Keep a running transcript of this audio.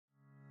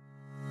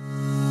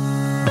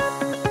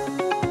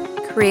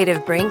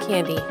Creative Brain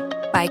Candy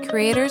by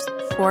creators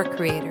for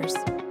creators.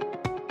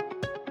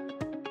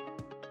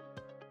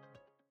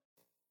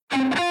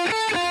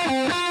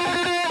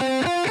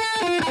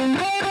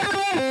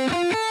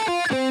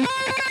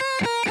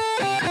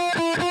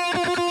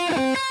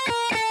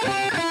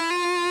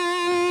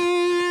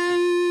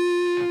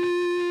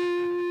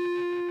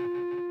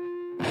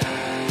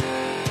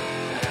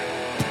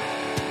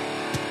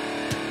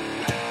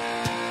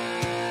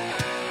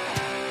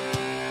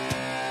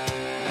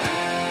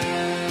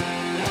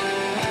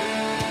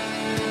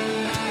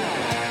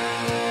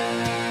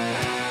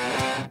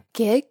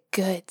 Get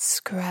good,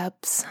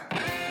 scrubs.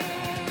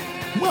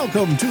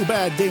 Welcome to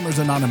Bad Gamers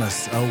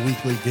Anonymous, a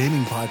weekly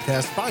gaming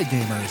podcast by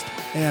gamers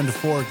and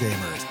for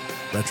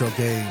gamers. Retro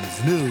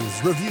games,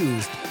 news,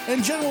 reviews,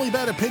 and generally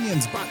bad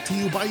opinions brought to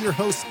you by your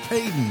hosts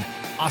Caden,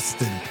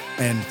 Austin,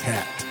 and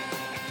Kat.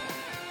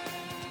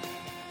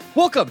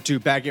 Welcome to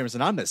Bad Gamers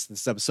Anonymous.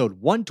 This is episode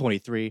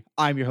 123.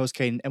 I'm your host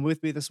Caden, and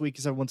with me this week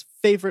is everyone's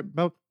favorite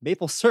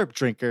maple syrup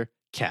drinker,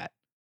 Kat.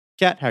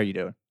 Kat, how are you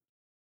doing?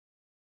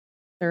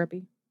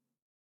 Therapy.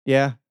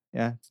 Yeah.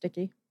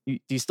 Sticky. Do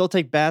you still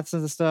take baths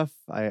and stuff?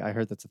 I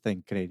heard that's a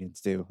thing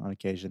Canadians do on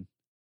occasion.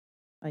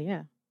 Oh,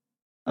 yeah.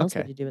 What else Okay.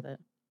 would you do with it?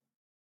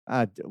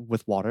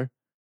 With water.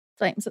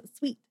 It's so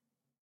sweet.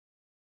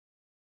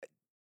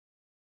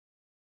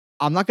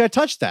 I'm not going to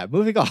touch that.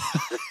 Moving on.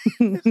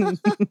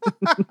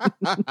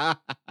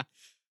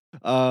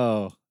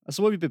 Oh,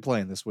 so what have you been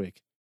playing this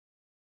week?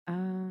 I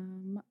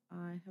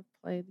have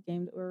played the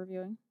game that we're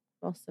reviewing.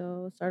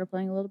 Also started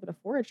playing a little bit of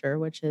Forager,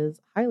 which is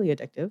highly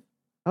addictive.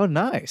 Oh,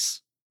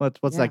 nice. What's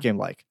Yeah. that game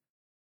like?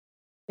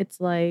 It's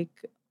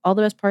like all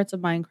the best parts of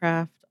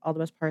Minecraft, all the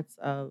best parts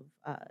of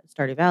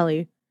Stardew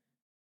Valley.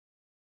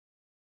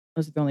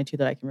 Those are the only two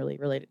that I can really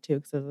relate it to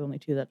because they're the only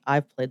two that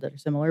I've played that are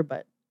similar,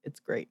 but it's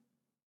great.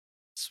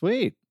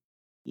 Sweet.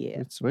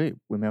 Yeah. It's sweet.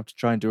 We may have to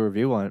try and do a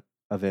review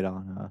of it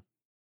on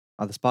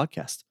this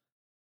podcast.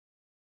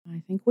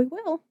 I think we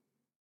will.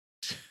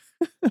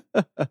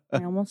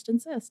 I almost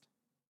insist.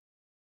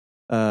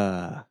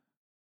 What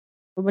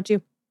about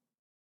you?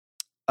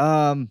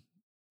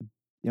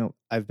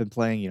 I've been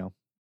playing,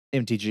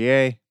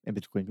 MTGA in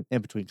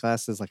between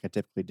classes like I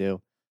typically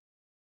do.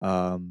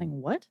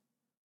 Playing what?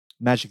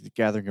 Magic the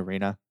Gathering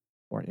Arena,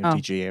 or Oh.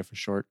 MTGA for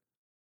short.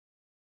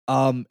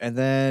 And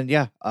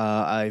then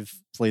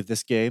I've played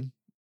this game,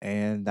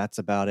 and that's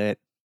about it.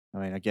 I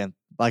mean, again,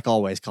 like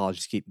always, college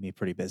is keeping me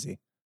pretty busy.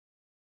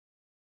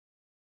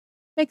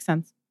 Makes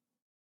sense.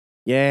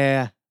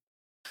 Yeah,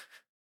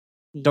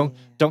 don't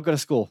Yeah. go to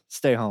school.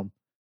 Stay home.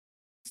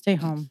 Stay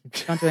home.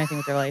 Don't do anything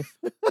with your life.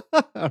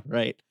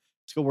 Right.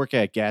 Just go work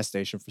at a gas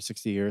station for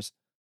 60 years.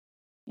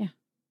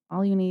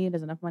 All you need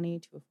is enough money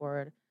to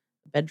afford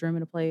a bedroom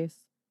in a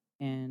place,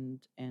 and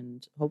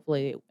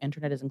hopefully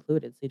internet is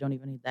included, so you don't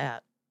even need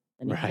that.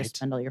 Then you can Right. just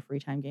spend all your free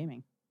time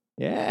gaming.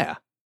 Yeah.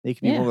 You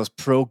can be one Yeah. of those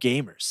pro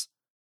gamers.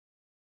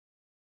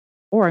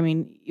 Or I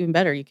mean, even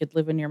better, you could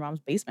live in your mom's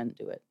basement and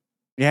do it.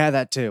 Yeah,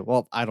 that too.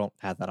 Well, I don't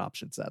have that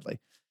option, sadly.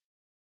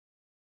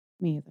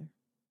 Me either.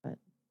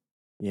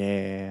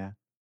 Yeah.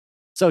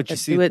 So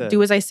did you But see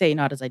do as I say,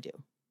 not as I do.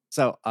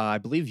 So I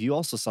believe you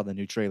also saw the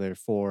new trailer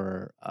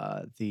for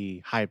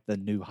the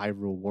new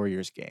Hyrule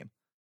Warriors game.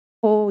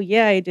 Oh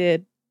yeah, I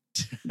did.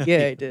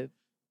 Yeah, I did.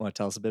 Want to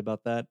tell us a bit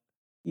about that?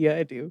 Yeah,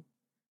 I do.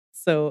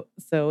 So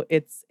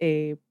it's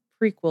a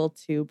prequel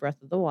to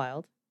Breath of the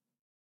Wild.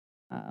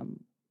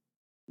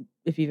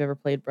 If you've ever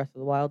played Breath of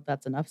the Wild,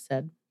 that's enough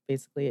said.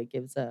 Basically, it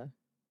gives the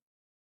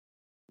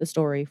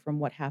story from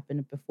what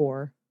happened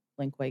before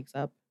Link wakes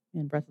up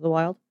in Breath of the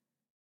Wild.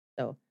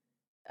 So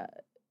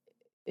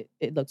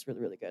it looks really,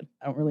 really good.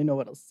 I don't really know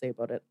what else to say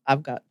about it.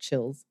 I've got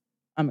chills.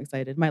 I'm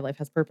excited. My life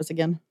has purpose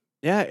again.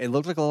 Yeah, it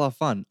looked like a lot of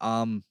fun.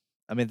 I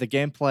mean, the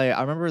gameplay.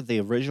 I remember the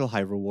original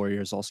Hyrule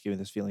Warriors also giving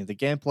this feeling. The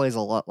gameplay is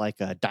a lot like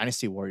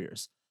Dynasty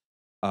Warriors,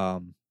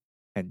 and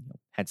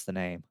hence the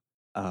name.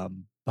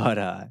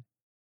 But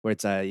where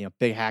it's a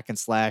big hack and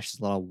slash,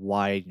 there's a lot of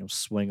wide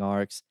swing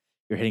arcs.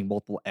 You're hitting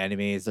multiple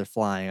enemies. They're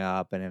flying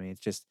up, and I mean,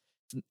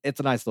 it's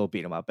a nice little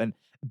beat 'em up. And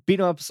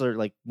beat 'em ups are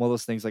like one of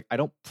those things. Like I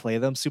don't play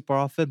them super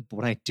often, but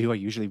when I do, I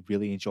usually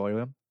really enjoy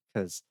them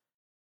because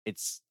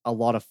it's a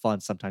lot of fun.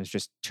 Sometimes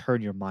just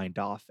turn your mind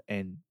off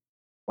and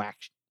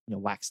whack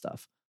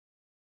stuff.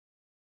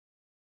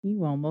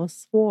 You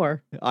almost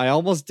swore. I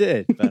almost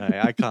did, but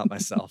I caught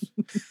myself.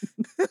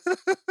 I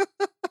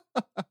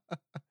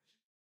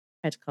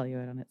had to call you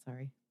out on it.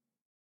 Sorry.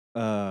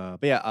 But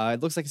yeah, it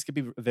looks like it's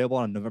gonna be available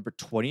on November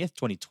 20th,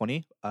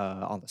 2020,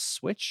 on the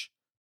Switch.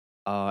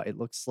 It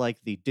looks like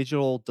the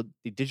digital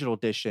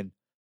edition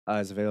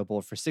is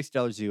available for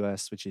 $60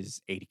 US, which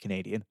is 80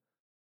 Canadian.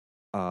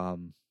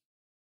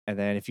 And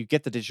then if you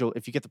get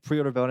the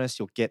pre-order bonus,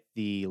 you'll get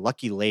the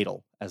Lucky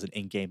Ladle as an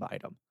in-game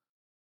item.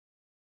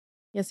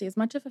 Yeah, see, as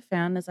much of a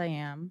fan as I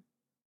am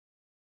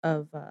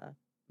of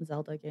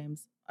Zelda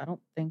games, I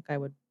don't think I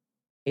would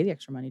pay the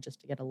extra money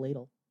just to get a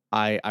ladle.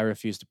 I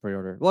refuse to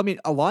pre-order. Well, I mean,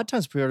 a lot of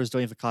times pre-orders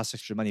don't even cost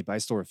extra money, but I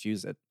still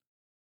refuse it.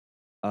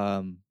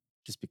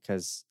 Just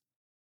because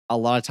a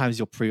lot of times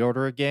you'll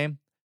pre-order a game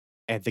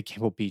and the game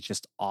will be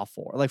just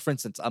awful. Like for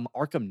instance,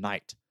 Arkham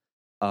Knight.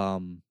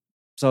 Um,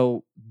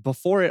 so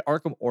before it,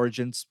 Arkham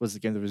Origins was the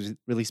game that was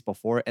released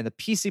before, and the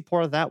PC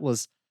port of that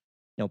was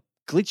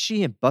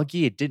glitchy and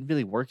buggy. It didn't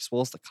really work as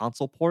well as the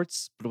console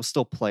ports, but it was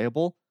still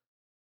playable.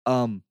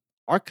 Um,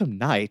 Arkham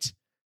Knight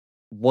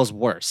was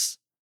worse.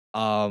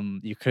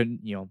 You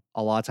couldn't,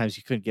 a lot of times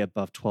you couldn't get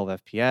above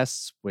 12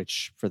 FPS,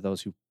 which for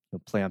those who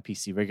play on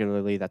PC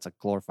regularly, that's a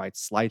glorified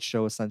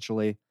slideshow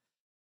essentially.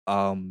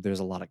 There's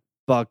a lot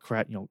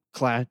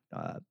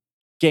of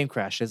game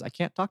crashes. I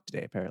can't talk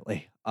today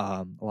apparently.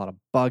 A lot of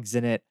bugs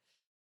in it.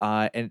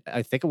 And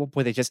I think at one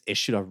point they just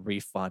issued a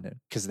refund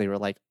because they were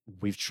like,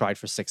 "We've tried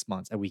for 6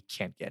 months and we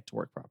can't get it to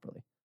work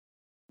properly."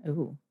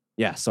 Ooh.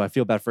 Yeah, so I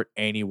feel bad for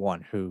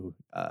anyone who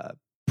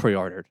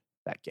pre-ordered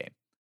that game.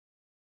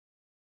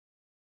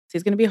 See,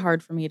 it's going to be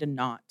hard for me to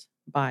not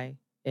buy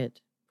it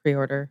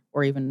pre-order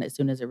or even as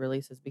soon as it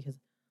releases because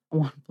I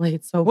want to play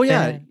it so Well,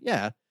 yeah, bad.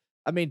 yeah.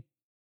 I mean,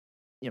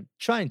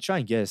 try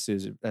and get as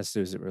soon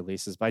as it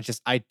releases. But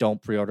I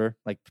don't pre-order.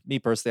 Like me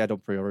personally, I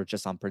don't pre-order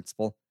just on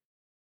principle.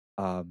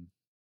 Um,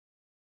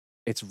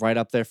 it's right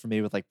up there for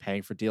me with like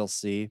paying for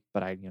DLC,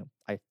 but I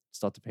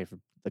still have to pay for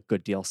the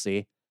good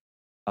DLC.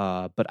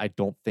 But I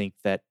don't think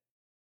that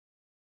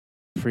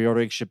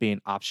pre-ordering should be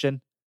an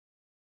option.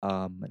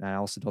 And I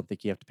also don't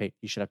think you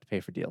should have to pay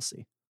for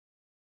DLC.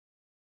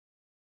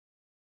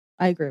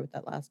 I agree with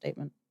that last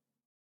statement.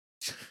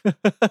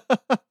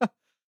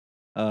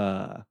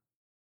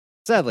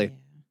 Sadly, Yeah.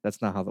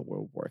 that's not how the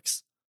world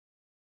works.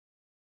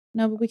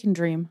 No, but we can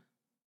dream.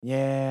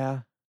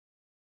 Yeah.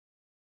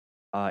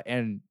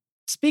 And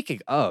speaking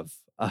of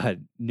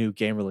new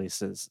game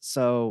releases,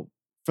 so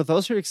for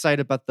those who are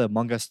excited about the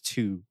Among Us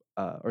 2,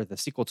 or the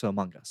sequel to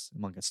Among Us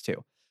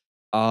 2,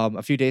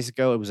 a few days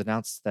ago it was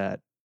announced that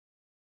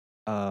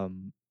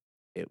um,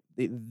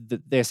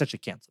 they essentially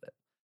canceled it.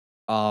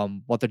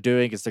 What they're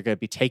doing is they're going to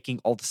be taking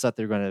all the stuff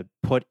they're going to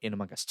put in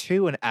Among Us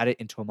 2 and add it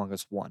into Among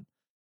Us 1.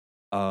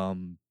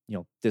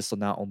 This will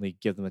not only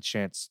give them a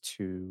chance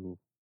to,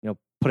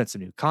 put in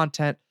some new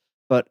content,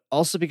 but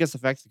also because the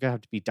fact that they're gonna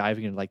have to be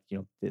diving into like,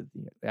 the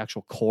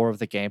actual core of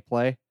the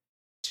gameplay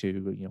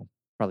to,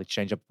 probably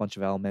change up a bunch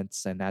of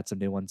elements and add some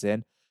new ones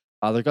in.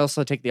 They're gonna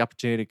also take the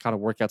opportunity to kind of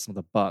work out some of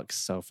the bugs.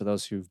 So for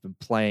those who've been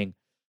playing,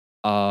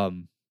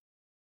 um,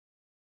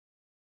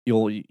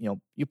 you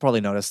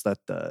probably notice that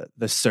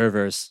the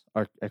servers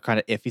are kind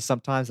of iffy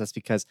sometimes. That's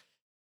because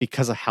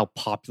of how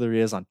popular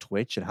it is on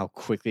Twitch and how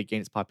quickly it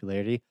gains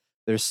popularity.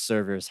 Their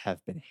servers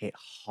have been hit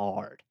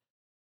hard.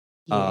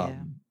 Yeah.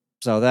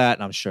 So that,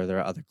 and I'm sure there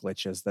are other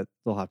glitches that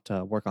they'll have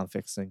to work on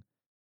fixing.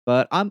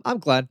 But I'm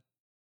glad.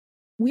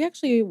 We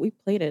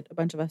played it, a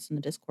bunch of us in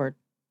the Discord.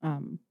 Is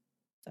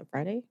that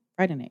Friday?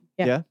 Friday night.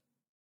 Yeah. Yeah.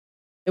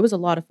 It was a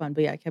lot of fun,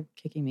 but yeah, it kept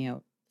kicking me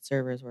out.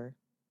 Servers were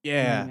a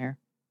Yeah. nightmare.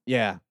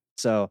 Yeah.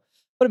 So,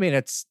 but I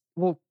mean,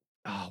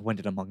 when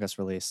did Among Us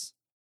release?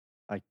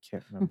 I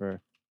can't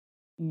remember.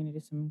 You're gonna do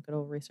some good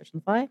old research on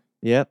the fly?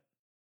 Yep.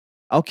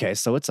 Okay,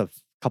 so it's a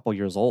couple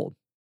years old.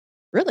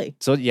 Really?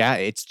 So yeah,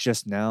 it's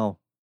just now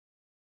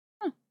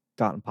Huh.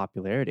 gotten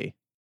popularity.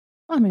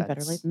 Well, I mean, better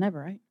That's late than never,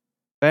 right?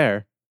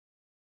 fair.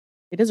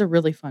 It is a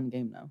really fun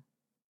game, though.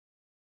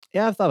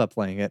 Yeah, I've thought about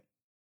playing it.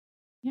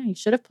 Yeah, you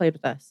should have played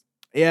with us.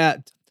 Yeah.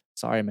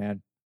 Sorry,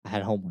 man. I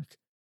had homework.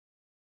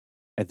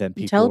 And then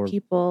You people tell were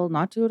people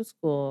not to go to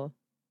school,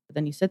 but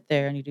then you sit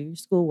there and you do your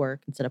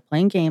schoolwork instead of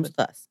playing games with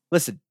us.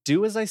 listen,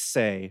 do as I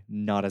say,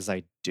 not as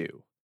I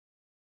do.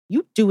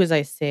 You do as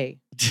I say.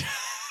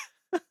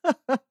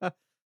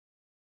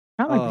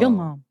 Not my real Oh,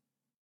 mom.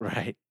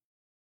 right.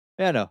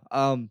 Yeah, no.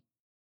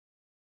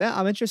 Yeah,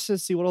 I'm interested to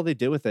see what all they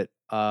do with it.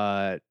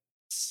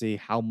 See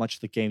how much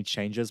the game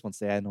changes once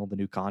they add in all the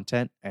new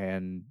content,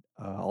 and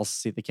also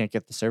see if they can't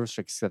get the service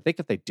fixed. I think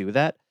if they do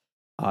that,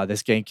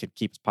 this game could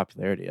keep its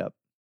popularity up.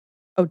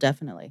 Oh,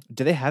 definitely.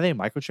 Do they have any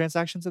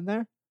microtransactions in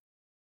there?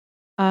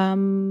 I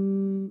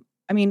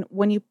mean,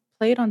 when you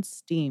play it on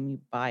Steam, you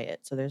buy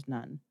it, so there's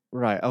none.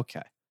 Right.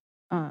 Okay.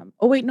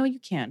 Oh wait, no, you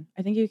can.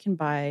 I think you can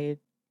buy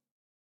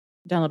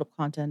downloadable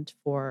content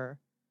for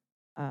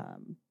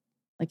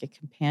like a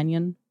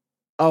companion.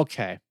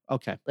 Okay.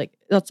 Okay. Like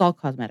that's all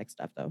cosmetic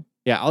stuff though.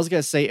 Yeah, I was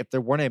gonna say if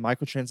there weren't any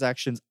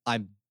microtransactions,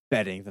 I'm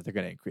betting that they're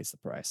gonna increase the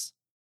price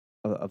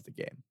of the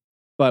game.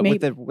 But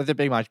Maybe. with it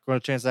being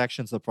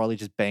microtransactions, they'll probably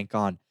just bank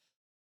on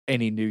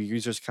any new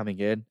users coming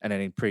in and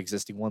any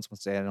pre-existing ones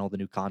once they add in all the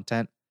new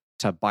content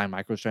to buy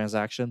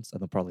microtransactions,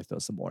 and they'll probably throw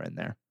some more in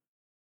there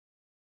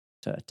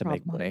to make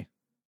Probably. money.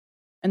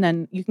 And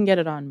then you can get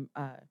it on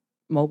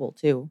mobile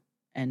too.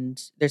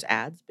 And there's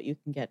ads, but you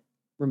can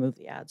remove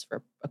the ads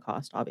for a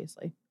cost,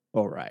 obviously.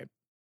 All right.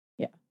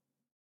 Yeah.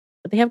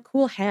 But they have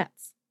cool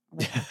hats. I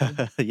like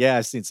that too. Yeah,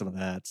 I've seen some of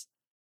that.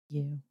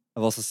 Yeah.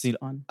 I've also seen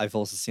Fun.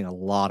 a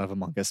lot of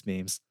Among Us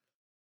memes.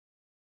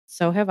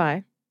 So have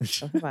I.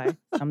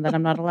 Some that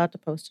I'm not allowed to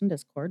post in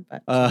Discord,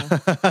 but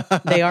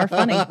They are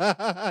funny.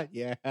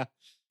 Yeah.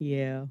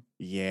 yeah.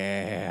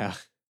 Yeah.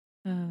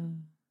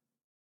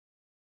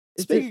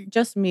 Is Speaking it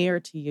just me or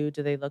to you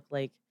do they look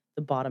like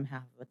the bottom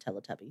half of a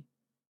Teletubby?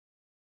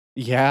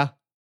 Yeah,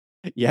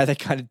 yeah, they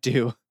kind of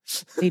do.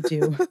 They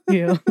do.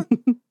 Yeah.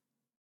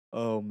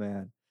 Oh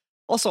man.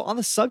 Also, on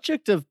the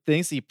subject of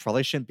things that you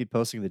probably shouldn't be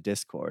posting in the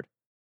Discord,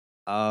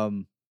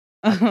 um,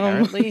 Um,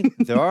 apparently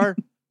there are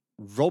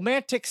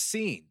romantic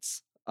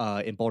scenes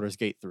in Baldur's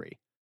Gate 3,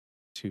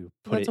 to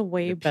put that's it a in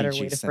way a better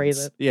PG way to phrase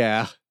sense. it.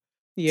 Yeah.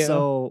 Yeah.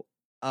 So,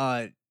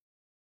 uh,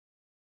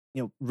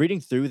 reading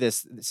through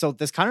this, so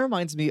this kind of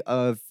reminds me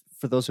of,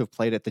 for those who have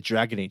played it, the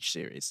Dragon Age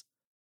series,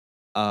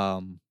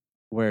 um,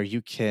 where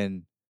you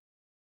can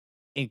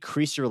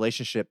increase your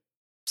relationship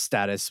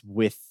status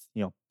with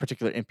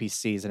particular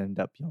NPCs and end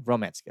up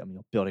romancing them,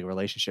 building a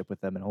relationship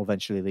with them, and will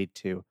eventually lead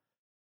to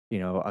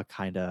a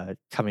kind of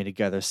coming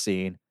together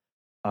scene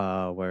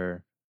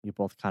where you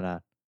both kind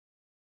of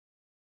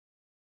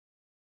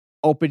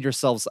open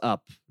yourselves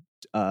up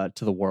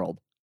to the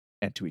world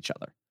and to each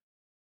other.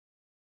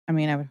 I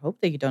mean, I would hope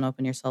that you don't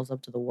open yourselves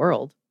up to the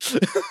world.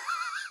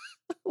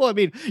 Well, I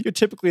mean, you're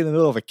typically in the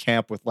middle of a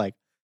camp with like,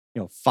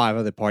 five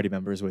other party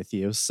members with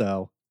you,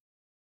 so.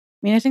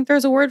 I mean, I think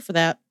there's a word for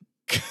that.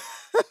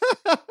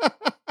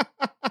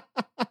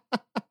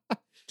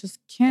 Just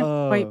can't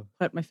quite Oh.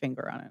 put my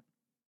finger on it.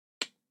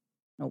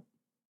 Nope.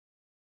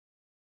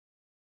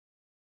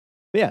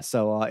 But yeah,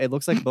 so it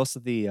looks like most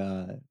of the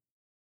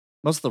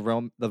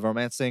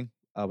romancing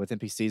with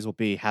NPCs will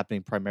be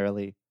happening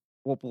primarily.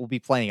 Will be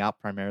playing out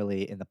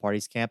primarily in the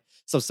parties camp.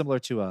 So similar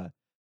to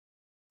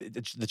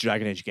the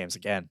Dragon Age games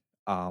again,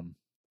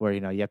 where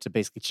you have to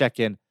basically check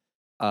in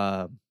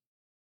um,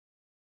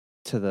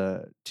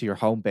 to your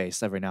home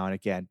base every now and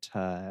again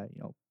to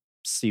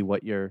see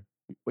what your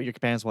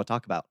companions want to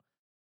talk about.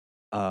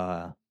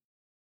 Uh,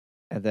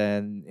 and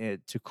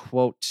then to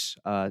quote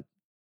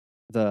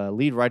the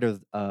lead writer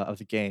of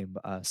the game,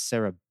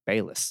 Sarah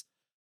Bayless.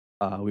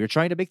 We are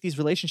trying to make these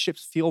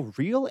relationships feel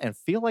real and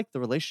feel like the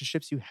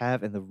relationships you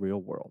have in the real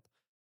world.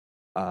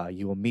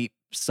 You will meet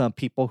some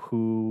people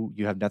who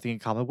you have nothing in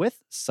common with.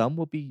 Some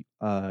will be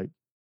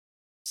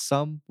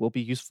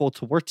useful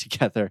to work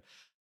together,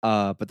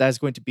 but that is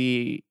going to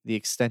be the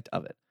extent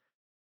of it.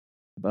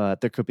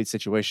 But there could be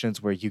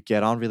situations where you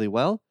get on really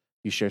well,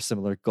 you share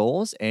similar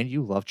goals, and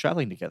you love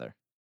traveling together.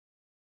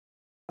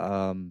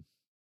 Um,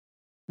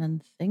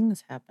 Then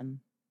things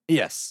happen.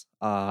 yes,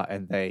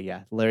 and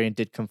Larian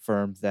did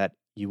confirm that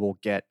you will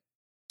get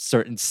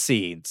certain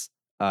scenes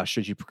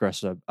should you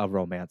progress a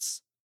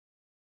romance.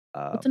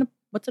 Um,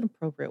 What's an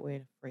appropriate way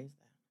to phrase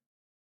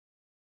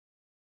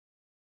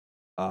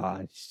that?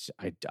 I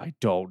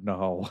don't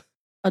know.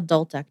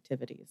 Adult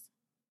activities.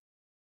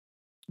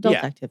 Adult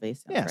Yeah,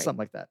 activities sounds yeah, right. something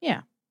like that.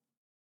 Yeah.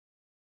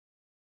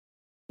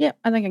 Yeah,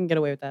 I think I can get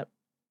away with that.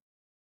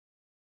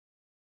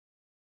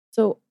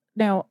 So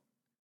now,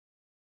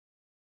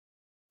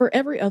 for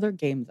every other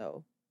game,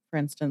 though, for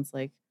instance,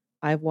 like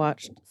I've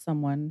watched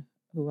someone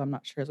who I'm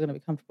not sure is going to be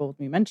comfortable with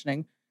me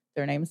mentioning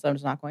their name, so I'm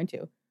just not going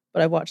to.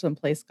 But I've watched them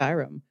play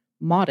Skyrim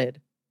modded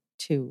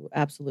to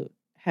absolute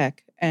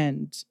heck,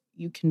 and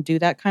you can do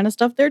that kind of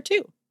stuff there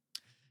too.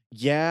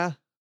 Yeah,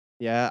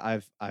 yeah,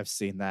 I've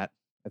seen that.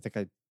 I think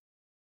I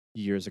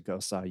years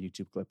ago saw a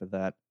YouTube clip of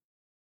that.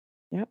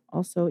 Yep.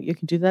 Also, you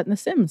can do that in The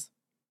Sims.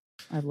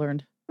 I've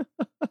learned.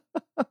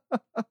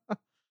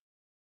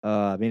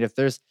 I mean, if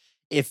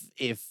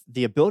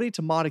the ability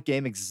to mod a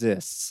game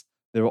exists,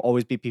 there will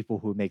always be people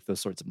who make those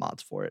sorts of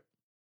mods for it.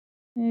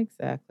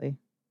 Exactly.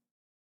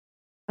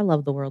 I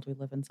love the world we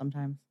live in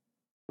sometimes.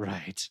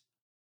 Right.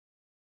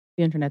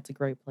 The internet's a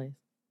great place.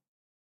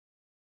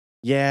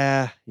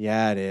 Yeah,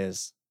 yeah, it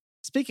is.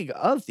 Speaking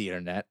of the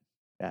internet,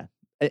 yeah.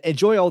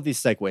 Enjoy all these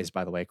segues,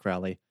 by the way,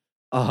 Crowley.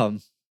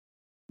 Um,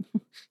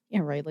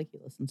 Yeah, right. Like he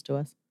listens to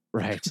us.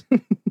 right.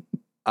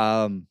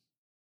 Um,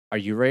 are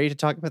you ready to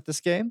talk about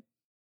this game?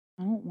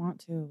 I don't want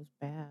to. It was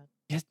bad.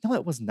 Yes, no,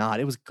 it was not.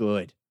 It was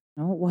good.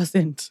 No, it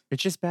wasn't. You're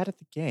just bad at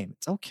the game.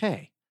 It's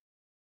okay.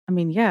 I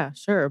mean, yeah,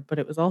 sure, but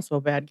it was also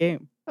a bad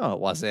game. No, it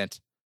wasn't.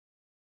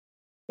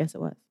 Yes,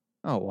 it was.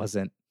 No, it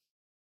wasn't.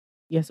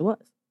 Yes, it was.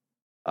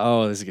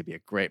 Oh, this is gonna be a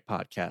great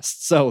podcast.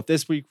 So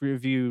this week we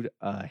reviewed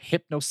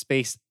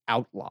Hypnospace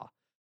Outlaw,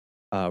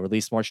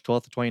 released March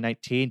 12th,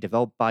 2019,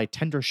 developed by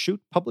Tender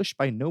Shoot, published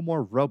by No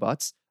More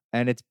Robots,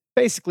 and it's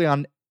basically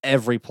on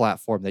every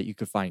platform that you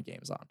could find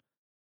games on,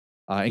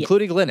 Yes.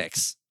 including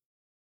Linux.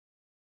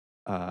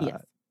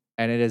 Yes.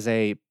 And it is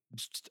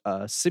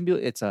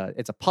it's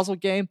a puzzle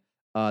game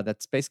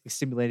that's basically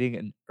simulating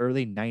an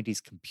early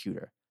 90s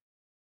computer.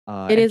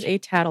 It is a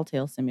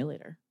tattletale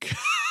simulator.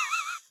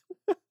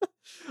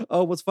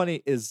 Oh, what's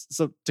funny is,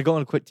 so to go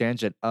on a quick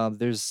tangent,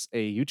 there's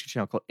a YouTube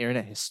channel called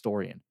Internet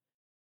Historian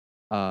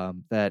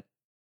that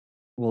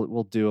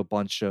will do a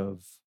bunch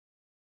of,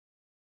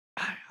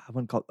 I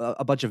wouldn't call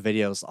a bunch of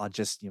videos on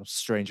just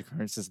strange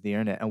occurrences of the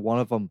internet, and one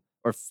of them,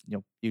 or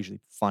usually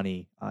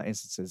funny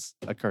instances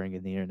occurring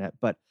in the internet,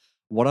 but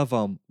one of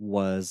them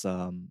was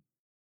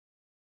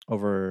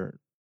over.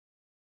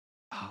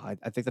 I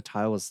think the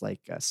title was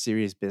like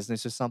Serious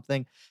Business or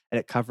something, and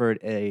it covered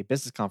a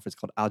business conference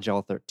called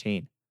Agile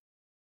 13,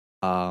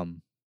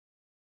 um,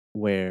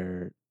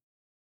 where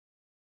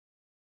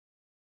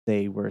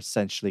they were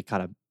essentially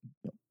kind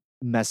of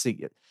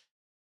messing.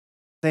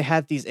 They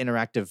had these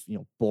interactive,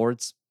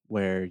 boards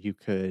where you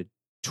could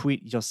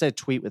tweet. You'll say a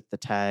tweet with the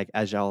tag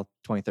Agile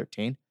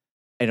 2013,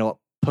 and it'll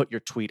put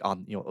your tweet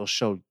on. It'll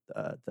show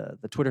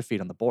the Twitter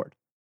feed on the board,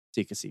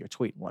 so you can see your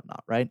tweet and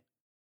whatnot, right?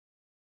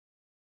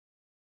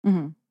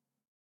 Hmm.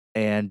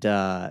 And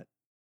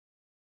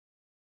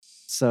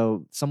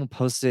so someone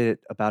posted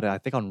about it, I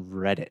think on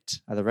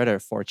Reddit, either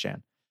Reddit or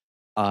 4chan,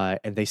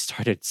 and they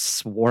started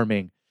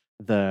swarming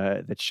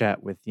the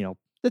chat with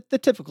the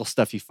typical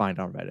stuff you find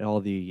on Reddit,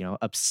 all the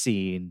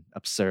obscene,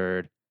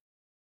 absurd,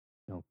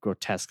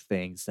 grotesque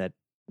things that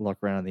lurk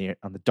around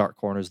on the dark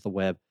corners of the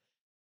web.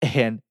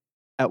 And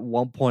at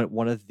one point,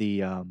 one of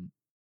the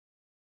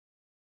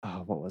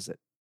what was it?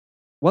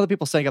 One of the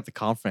people setting up the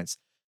conference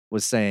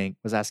was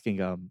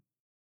asking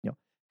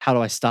how do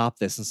I stop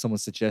this? And someone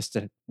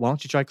suggested, why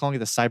don't you try calling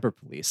the cyber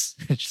police?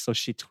 So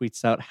she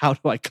tweets out, how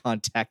do I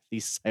contact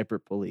these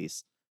cyber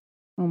police?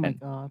 Oh my And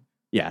god.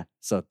 yeah,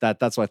 so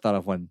that's what I thought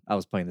of when I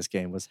was playing this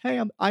game was,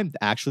 hey, I'm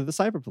actually the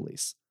cyber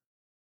police.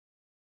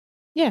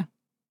 Yeah,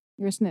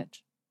 you're a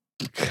snitch.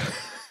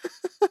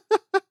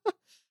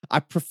 I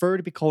prefer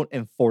to be called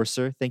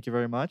enforcer. Thank you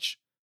very much.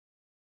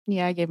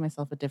 Yeah, I gave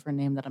myself a different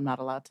name that I'm not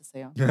allowed to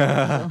say on.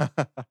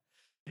 So.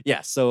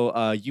 Yeah,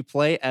 so you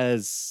play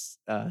as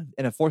an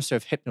enforcer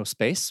of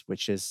Hypnospace,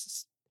 which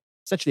is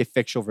essentially a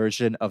fictional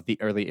version of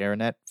the early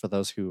internet for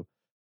those who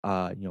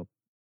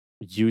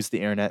used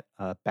the internet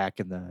back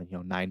in the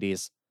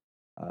 90s.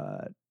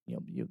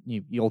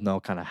 You'll know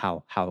kind of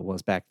how it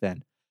was back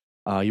then.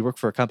 You work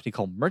for a company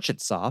called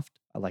Merchant Soft.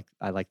 I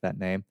like that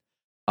name.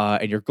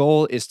 And your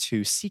goal is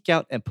to seek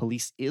out and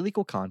police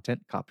illegal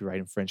content, copyright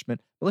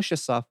infringement,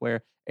 malicious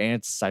software,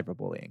 and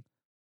cyberbullying.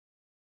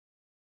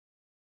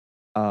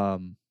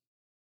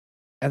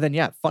 And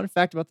then fun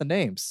fact about the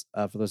names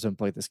for those who haven't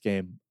played this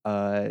game.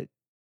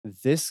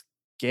 This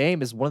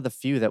game is one of the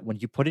few that when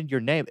you put in your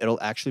name, it'll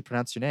actually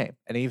pronounce your name,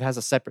 and it even has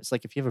a separate. It's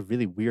like if you have a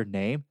really weird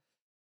name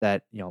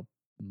that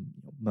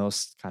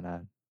most kind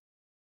of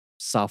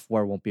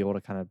software won't be able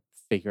to kind of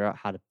figure out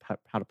how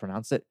to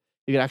pronounce it.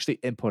 You can actually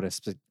input a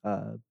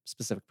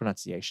specific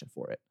pronunciation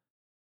for it.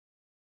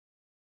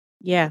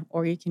 Yeah,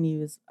 or you can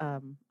use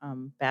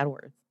bad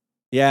words,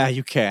 Yeah,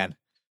 you can.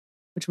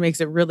 which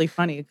makes it really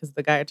funny because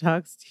the guy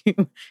talks to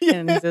you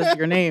and he says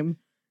your name.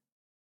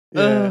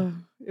 Yeah.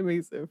 It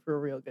makes it for a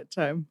real good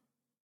time.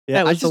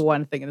 Yeah, That was the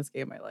one thing in this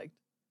game I liked.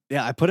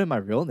 Yeah, I put in my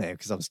real name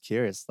because I was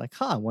curious. Like,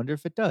 I wonder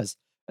if it does.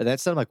 And that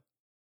sounded like,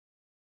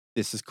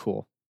 this is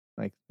cool.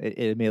 Like, it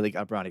immediately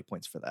got brownie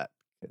points for that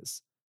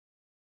because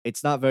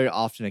it's not very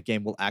often a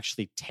game will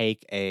actually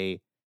take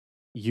a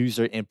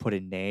user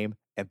inputted name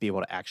and be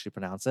able to actually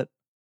pronounce it.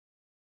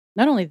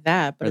 Not only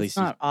that, but Or at it's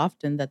least not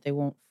often that they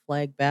won't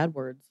flag bad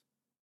words.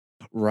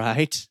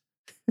 Right?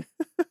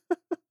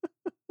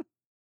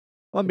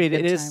 Well, I mean,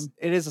 good it time.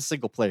 is a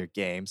single player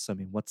game, so I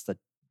mean, what's the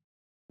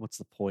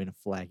point of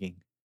flagging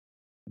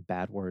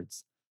bad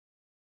words?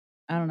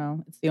 I don't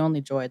know. It's the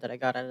only joy that I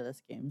got out of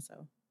this game.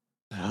 So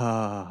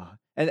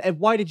And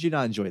why did you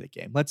not enjoy the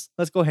game? Let's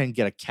go ahead and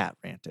get a cat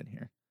rant in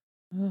here.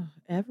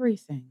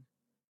 everything.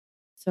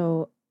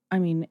 So I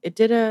mean, it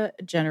did a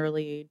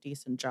generally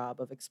decent job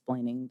of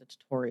explaining the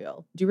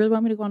tutorial. Do you really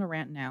want me to go on a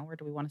rant now, or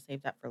do we want to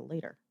save that for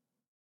later?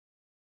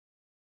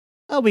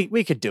 Oh,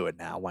 we could do it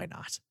now. Why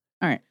not?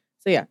 All right.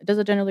 So yeah, it does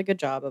a generally good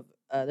job of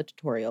the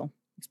tutorial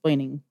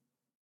explaining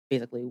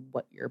basically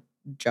what your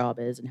job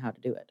is and how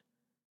to do it.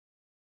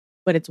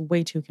 But it's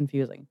way too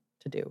confusing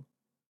to do.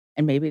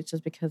 And maybe it's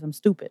just because I'm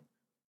stupid.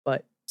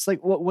 But It's like,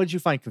 what did you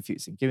find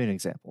confusing? Give me an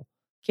example.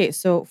 okay,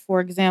 so for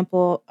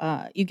example,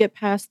 you get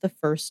past the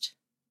first,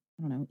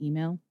 I don't know,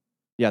 email.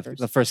 Yeah,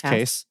 the first task.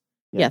 case.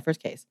 Yeah,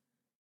 first case.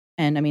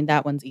 And I mean,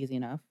 that one's easy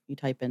enough. You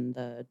type in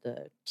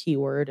the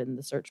keyword in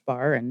the search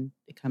bar and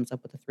it comes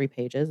up with the 3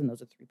 pages, and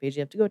those are 3 pages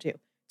you have to go to.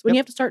 It's when you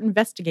have to start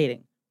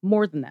investigating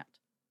more than that.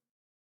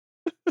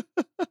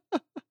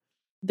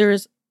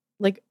 There's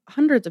like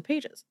hundreds of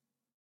pages,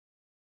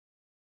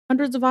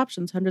 hundreds of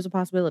options, hundreds of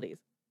possibilities.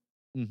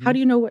 How do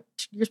you know what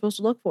you're supposed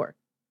to look for?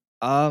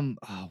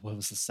 What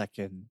was the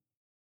second?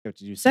 You have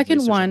to do some Second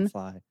research on the one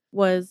fly.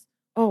 was,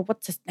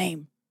 what's his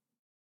name?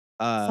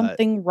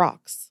 Something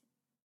rocks.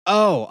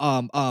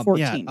 Yeah.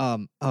 14.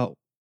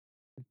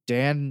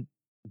 Dan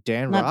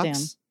Not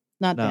Rocks?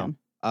 Not No.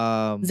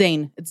 Dan.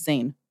 Zane. It's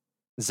Zane.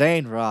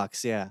 Zane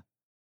Rocks, yeah.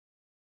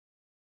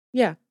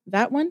 Yeah,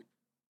 that one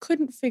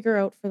couldn't figure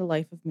out for the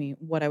life of me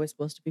what I was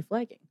supposed to be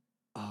flagging.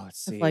 Oh,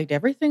 let's I see. flagged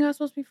everything I was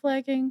supposed to be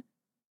flagging.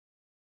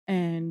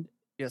 And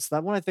Yes,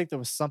 that one I think there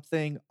was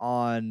something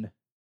on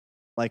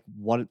like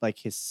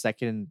his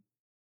second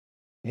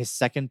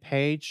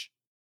page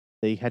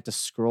that you had to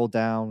scroll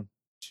down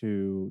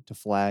to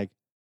flag.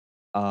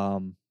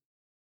 Or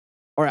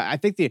I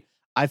think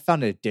I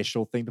found an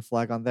additional thing to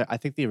flag on there. I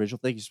think the original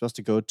thing you're supposed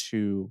to go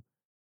to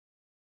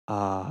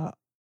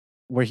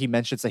where he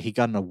mentions that he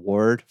got an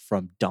award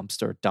from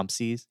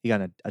Dumpsies. He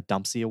got a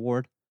Dumpsy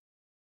award.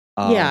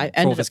 yeah, I for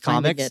all ended of his up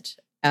finding comics. it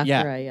after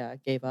Yeah. I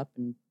gave up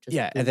and just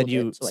Yeah, and then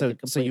Googled it so I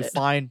could so you complete it.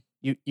 find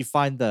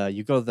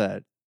you go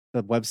to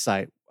the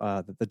website,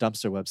 the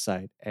dumpster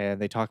website, and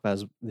they talk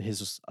about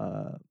his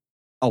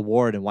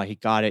award and why he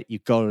got it. You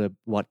go to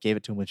what gave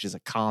it to him, which is a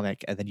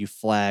comic, and then you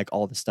flag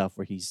all the stuff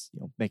where he's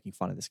making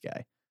fun of this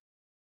guy.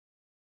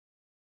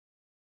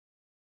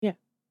 Yeah,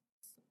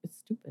 it's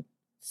stupid.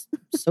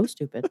 It's so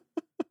stupid.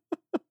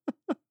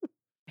 I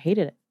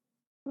hated it.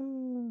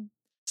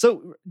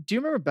 So, do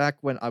you remember back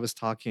when I was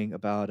talking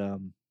about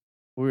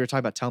we were talking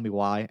about Tell Me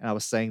Why, and I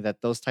was saying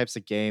that those types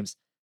of games.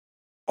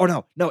 Oh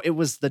no, it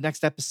was the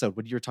next episode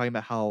when you were talking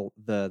about how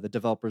the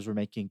developers were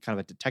making kind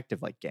of a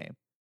detective like game,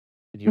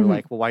 and you were Mhm.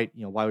 like, well,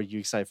 why were you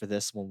excited for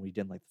this when we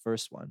didn't like the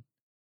first one?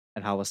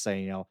 And how I was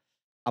saying,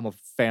 I'm a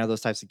fan of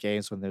those types of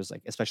games when there's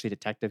like, especially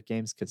detective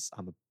games, because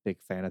I'm a big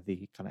fan of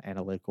the kind of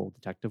analytical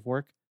detective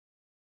work.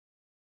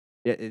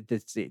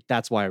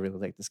 That's why I really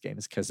like this game,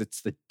 is because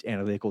it's the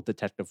analytical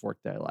detective work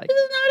that I like. This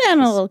is not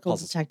analytical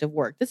puzzles. detective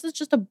work. This is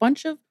just a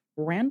bunch of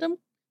random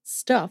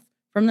stuff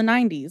from the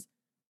 90s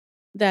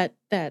that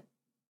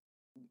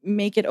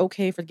make it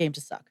okay for the game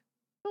to suck.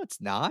 No, it's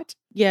not.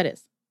 Yeah, it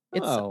is.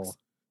 It Oh.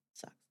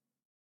 sucks.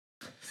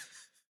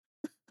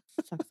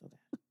 Sucks so bad.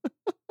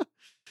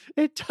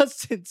 It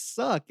doesn't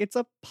suck. It's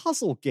a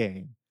puzzle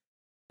game.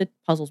 The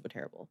puzzles were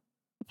terrible.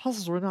 The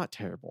puzzles were not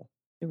terrible.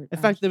 They were In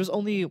fact, there was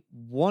absolutely only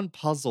one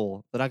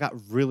puzzle that I got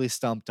really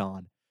stumped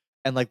on.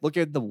 And like, look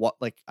at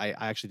I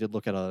actually did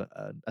look at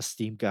a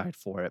Steam guide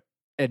for it.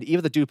 And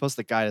even the dude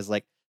posted the guide is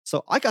like,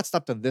 so I got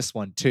stumped on this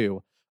one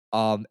too.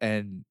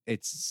 And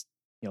it's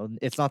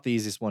it's not the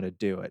easiest one to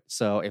do it.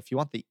 So if you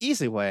want the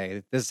easy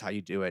way, this is how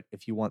you do it.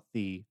 If you want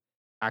the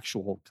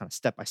actual kind of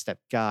step-by-step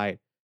guide,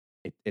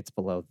 it's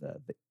below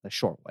the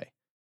short way.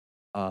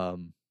 I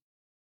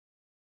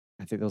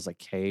think it was like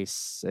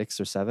K6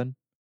 or 7.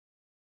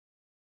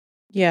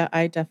 Yeah,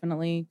 I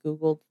definitely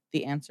Googled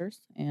the answers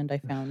and I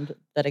found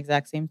that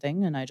exact same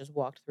thing and I just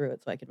walked through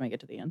it so I could make it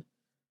to the end.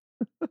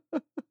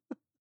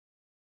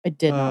 I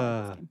did not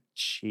like this game.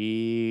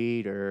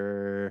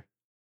 Cheater.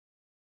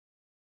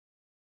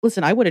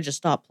 Listen, I would have just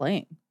stopped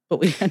playing, but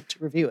we had to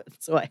review it,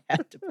 so I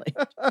had to play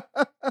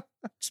it.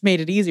 Just made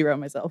it easier on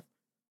myself.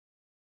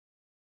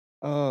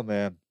 Oh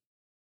man.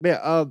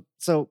 Yeah,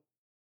 so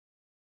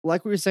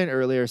like we were saying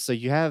earlier, so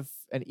you have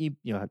you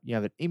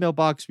have an email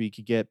box where you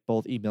can get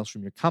both emails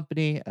from your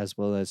company as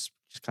well as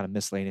just kind of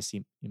miscellaneous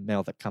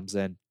email that comes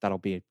in. That'll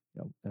be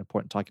an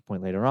important talking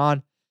point later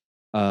on.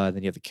 Then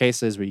you have the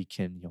cases where you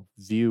can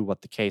view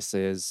what the case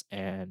is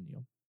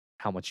and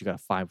how much you got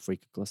to find before you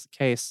can close the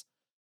case.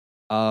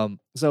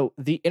 So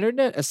the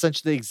internet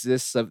essentially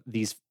exists of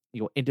these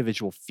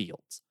individual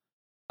fields.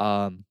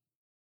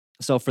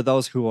 So for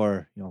those who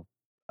are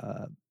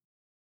uh,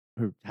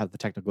 who have the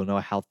technical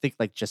know-how, think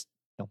like just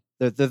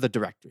they're the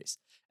directories,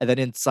 and then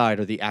inside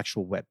are the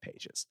actual web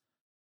pages.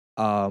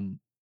 Um,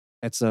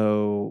 and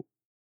so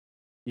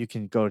you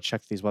can go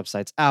check these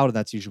websites out, and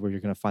that's usually where you're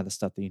going to find the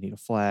stuff that you need to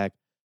flag.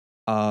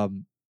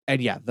 And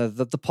yeah,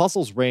 the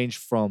puzzles range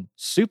from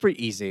super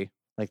easy,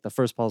 like the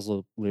first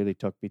puzzle literally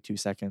took me 2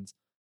 seconds,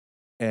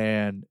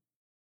 and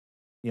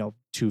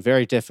to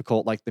very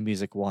difficult, like the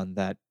music one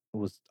that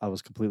I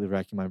was completely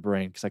racking my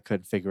brain because I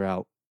couldn't figure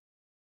out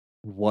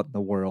what in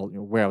the world,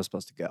 where I was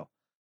supposed to go.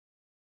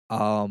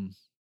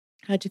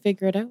 How'd you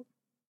figure it out?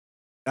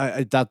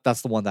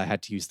 That's the one that I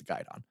had to use the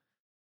guide on.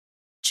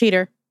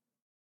 Cheater.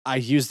 I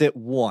used it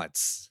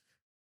once.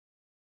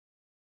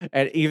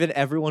 And even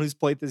everyone who's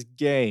played this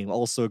game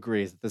also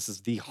agrees that this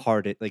is the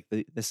hardest,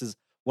 this is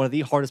one of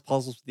the hardest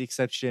puzzles with the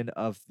exception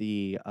of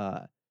the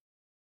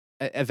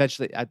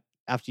eventually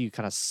after you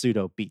kind of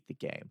pseudo beat the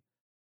game.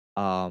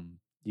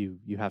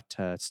 You have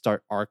to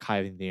start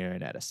archiving the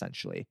internet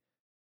essentially.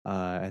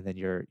 And then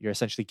you're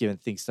essentially given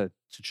things to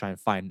try and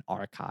find an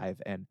archive.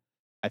 And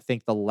I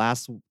think the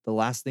last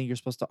thing you're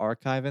supposed to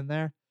archive in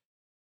there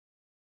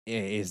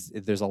is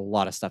there's a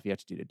lot of stuff you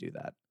have to do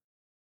that.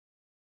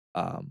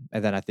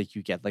 And then I think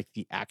you get like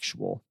the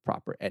actual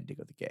proper ending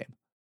of the game.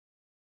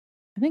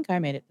 I think I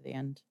made it to the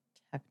end,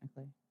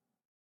 technically.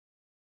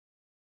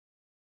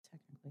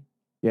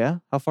 Yeah?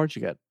 How far did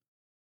you get?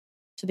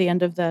 To the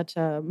end of that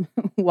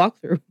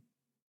walkthrough.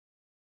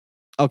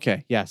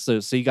 Okay, yeah. So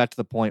you got to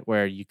the point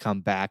where you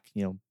come back,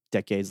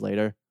 decades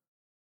later.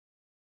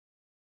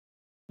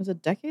 Was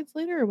it decades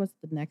later or was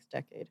it the next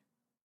decade?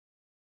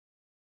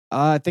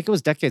 I think it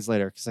was decades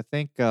later because I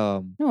think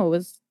No, it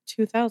was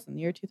 2000,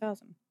 year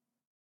 2000.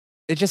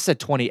 it just said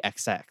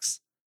 20XX.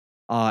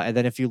 And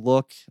then if you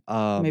look,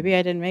 Maybe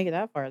I didn't make it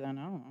that far then.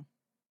 I don't know.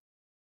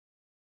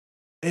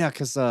 yeah,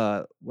 because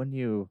when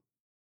you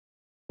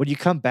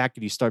come back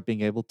and you start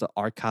being able to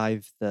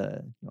archive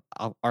the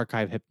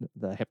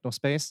the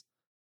hypnospace,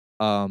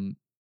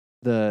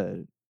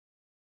 the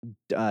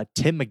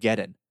Tim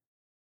Mageddon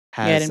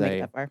Yeah, I has didn't make it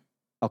that far.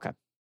 okay.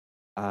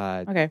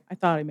 Okay, I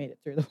thought I made it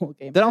through the whole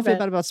game. Then I My don't feel bad.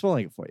 bad about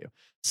spoiling it for you.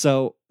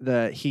 So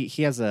he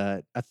has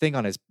a thing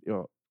on his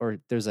or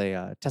there's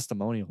a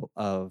testimonial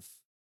of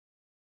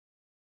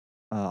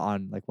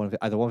on like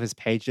either one of his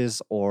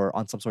pages or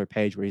on some sort of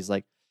page where he's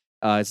like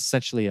it's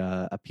essentially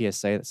a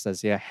PSA that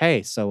says, yeah,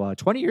 hey, so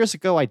 20 years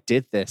ago I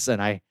did this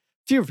and I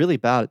feel really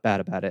bad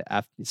about it,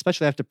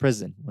 especially after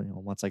prison.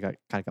 Once I got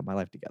kind of got my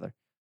life together.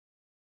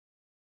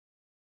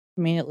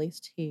 I mean, at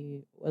least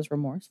he was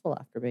remorseful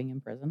after being in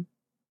prison.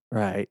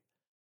 Right.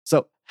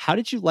 So, how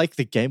did you like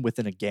the game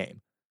within a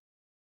game?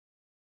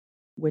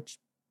 Which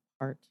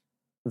part?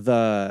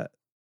 The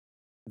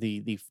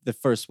the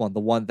first one, the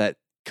one that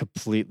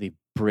completely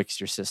bricks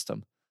your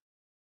system.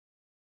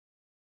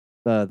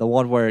 The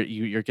one where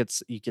you get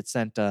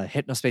sent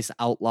Hypnospace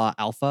Outlaw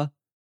Alpha,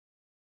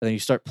 and then you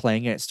start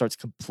playing it, it starts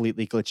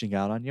completely glitching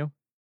out on you.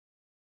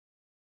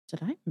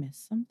 Did I miss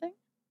something?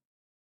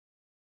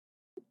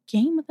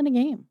 Game within a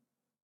game.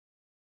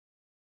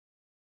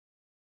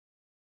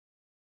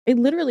 I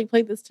literally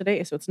played this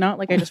today, so it's not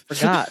like I just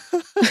forgot.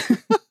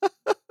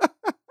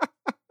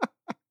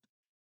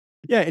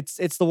 Yeah,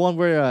 it's the one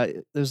where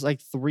there's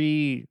like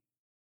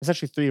there's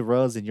actually three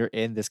rows, and you're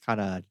in this kind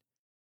of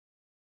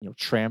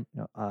tram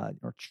or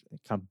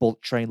kind of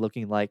bullet train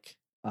looking like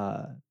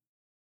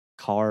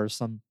car or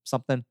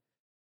something,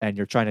 and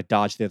you're trying to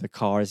dodge the other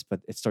cars, but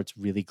it starts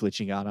really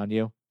glitching out on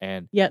you.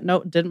 And Yeah,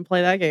 no, didn't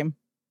play that game.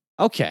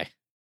 okay,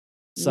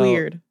 so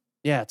Weird.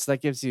 yeah, so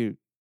that gives you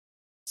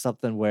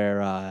something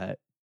where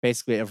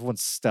basically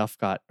everyone's stuff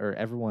got or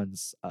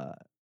everyone's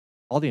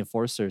all the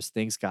enforcers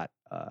things got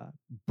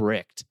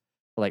bricked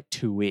for like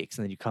 2 weeks,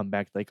 and then you come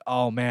back like,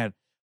 oh man,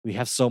 we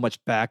have so much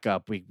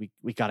backup, we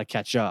got to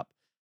catch up.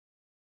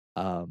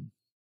 Um,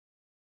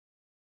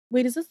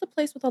 Wait, is this the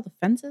place with all the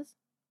fences?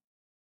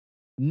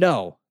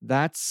 no,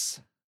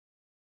 that's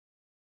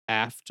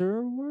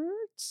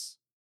afterwards.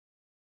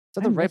 So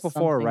I the right missed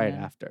before or something right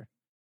then. after.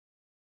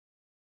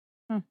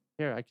 Huh.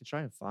 Here, I can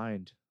try and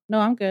find. No,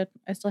 I'm good.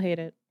 I still hate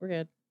it. We're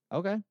good.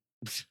 Okay.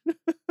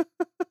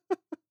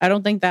 I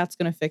don't think that's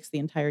gonna fix the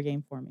entire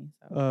game for me.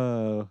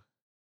 So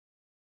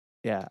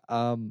Yeah.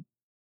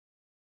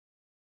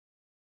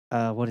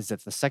 What is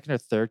it? The second or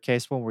third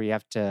case one where you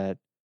have to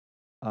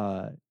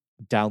uh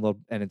download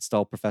and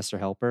install Professor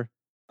Helper.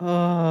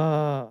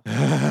 oh,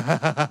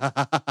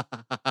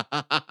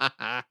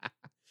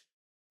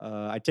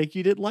 I take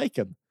you didn't like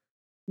him.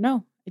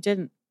 no, it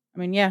didn't. I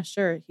mean, yeah,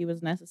 sure, he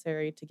was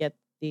necessary to get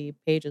the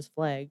pages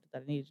flagged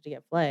that needed to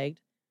get flagged.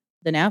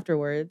 Then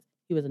afterwards,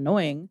 he was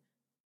annoying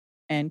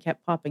and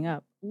kept popping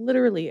up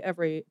literally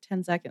every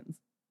 10 seconds.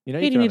 You know,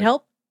 Hey, you do you can need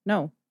help?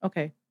 No.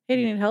 Okay. Hey,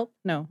 do you need help?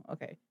 No.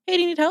 Okay. Hey,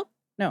 do you need help?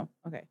 No.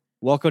 Okay.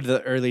 welcome to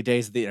the early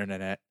days of the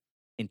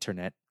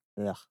internet.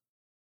 Ugh.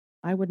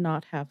 I would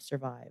not have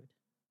survived.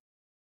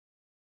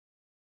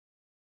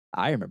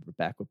 I remember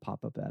back when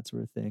pop-up ads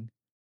were a thing.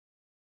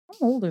 I'm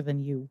older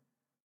than you.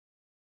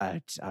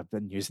 I've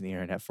been using the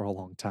internet for a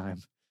long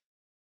time.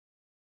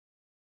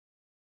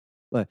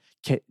 But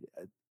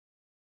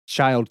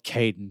child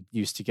Caden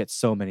used to get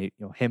so many,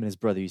 him and his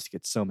brother used to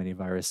get so many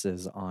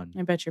viruses on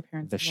I bet your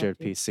parents the loved shared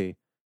you. PC.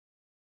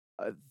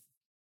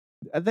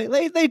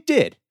 They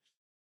did.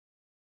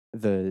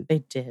 They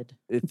did.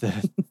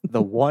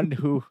 The one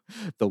who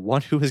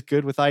was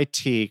good with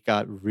IT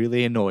got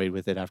really annoyed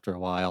with it after a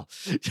while.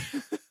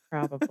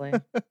 Probably.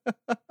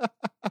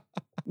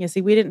 Yeah,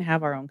 see, we didn't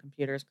have our own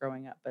computers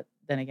growing up, but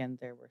then again,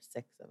 there were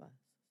 6 of us.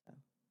 So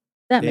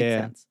that makes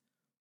Yeah. sense.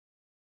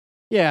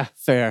 Yeah,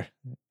 fair.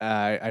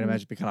 I'd Mm. imagine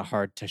it'd be kind of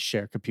hard to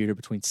share a computer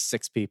between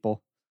 6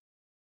 people.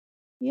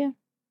 Yeah.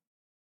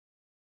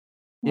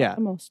 Not Yeah.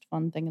 the most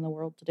fun thing in the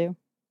world to do.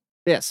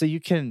 Yeah, so you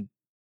can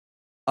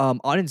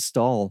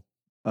uninstall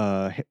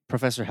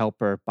Professor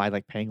Helper by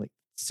like paying like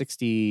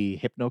 60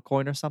 Hypno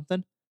coin or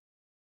something.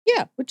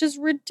 Yeah, which is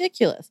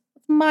ridiculous.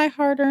 It's my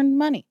hard-earned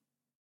money.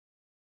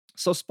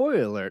 So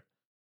spoiler alert,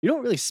 you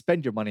don't really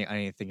spend your money on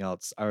anything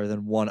else other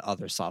than one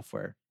other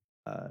software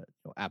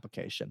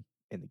application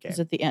in the game. Is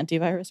it the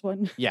antivirus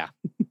one? Yeah.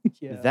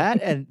 Yeah.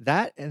 That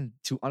and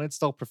to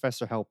uninstall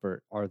Professor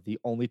Helper are the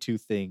only two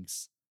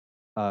things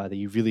that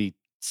you really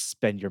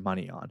spend your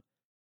money on.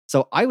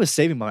 So I was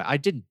saving my I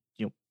didn't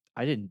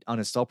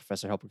uninstall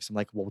Professor Helper because I'm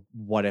like, well,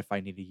 what if I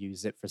need to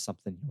use it for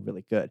something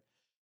really good?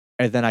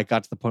 And then I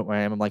got to the point where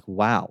I'm like,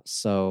 wow,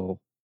 so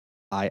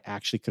I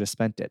actually could have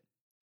spent it.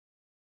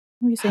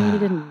 Are you saying you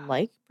didn't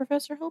like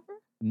Professor Helper?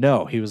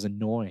 No, he was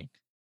annoying.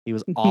 He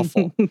was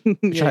awful.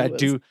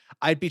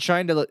 I'd be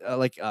trying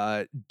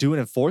to do an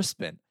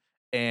enforcement,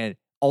 and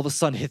all of a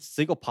sudden his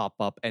single pop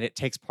up and it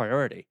takes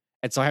priority.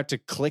 And so I have to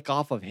click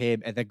off of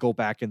him and then go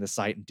back in the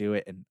site and do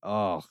it. And it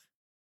was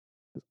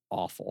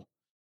awful.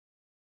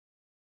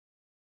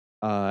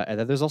 And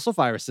then there's also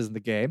viruses in the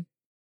game.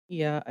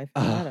 Yeah, I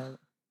found that out.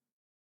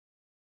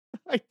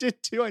 I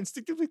did too. I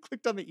instinctively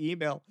clicked on the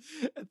email,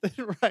 and then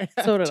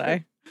So did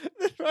I.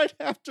 Then right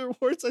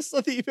afterwards, I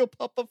saw the email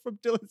pop up from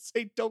Dylan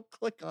saying, "Don't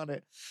click on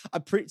it."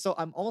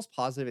 I'm almost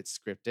positive it's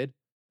scripted.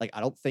 Like I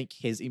don't think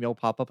his email will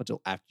pop up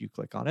until after you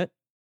click on it.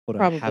 But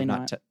Probably I have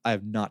not. I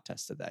have not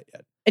tested that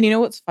yet. And you know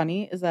what's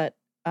funny is that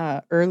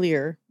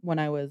earlier when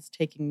I was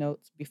taking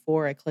notes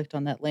before I clicked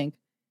on that link,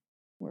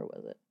 where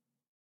was it?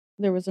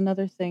 There was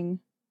another thing.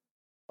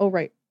 Oh,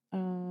 right.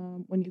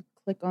 When you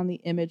click on the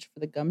image for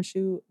the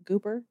gumshoe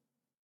gooper,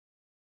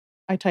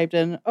 I typed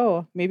in,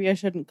 oh, maybe I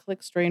shouldn't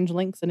click strange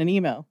links in an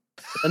email.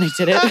 But then I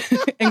did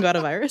it and got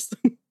a virus.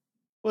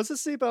 What's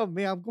this say about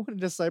me? I'm going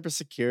into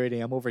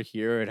cybersecurity. I'm over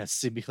here in a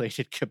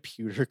simulated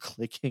computer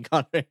clicking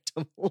on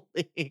random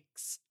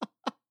links.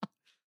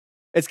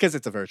 It's because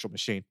it's a virtual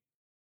machine.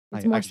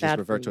 It's I more can just sad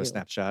for revert to a you.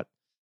 snapshot.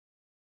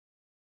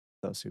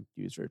 Those who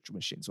use virtual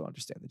machines will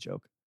understand the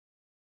joke.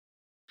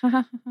 I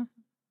don't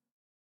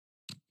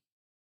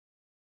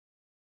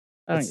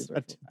That use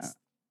virtual. sounded,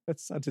 that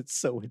sounded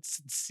so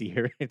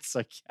insincere and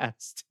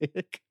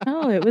sarcastic.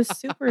 No, it was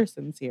super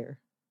sincere.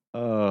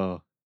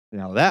 Oh,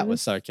 now that It was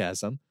was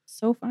sarcasm.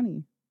 so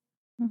funny.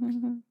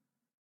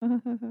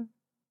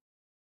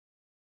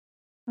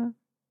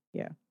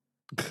 Yeah.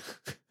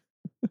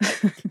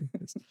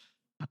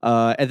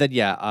 And then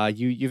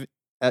you've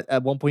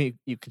at one point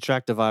you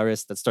contract a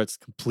virus that starts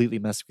completely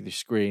messing with your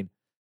screen.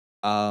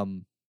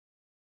 And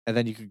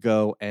then you could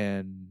go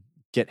and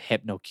get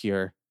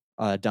HypnoCure,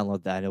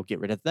 download that, and it'll get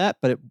rid of that.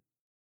 But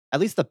at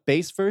least the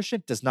base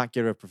version does not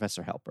get rid of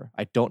Professor Helper.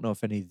 I don't know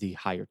if any of the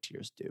higher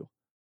tiers do.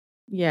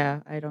 Yeah,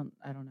 I don't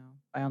know.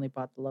 I only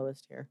bought the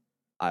lowest tier.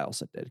 I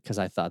also did because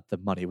I thought the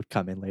money would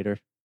come in later.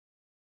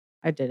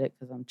 I did it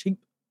because I'm cheap.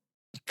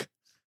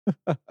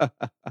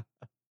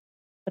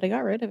 But I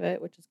got rid of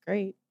it, which is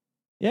great.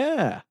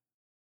 Yeah.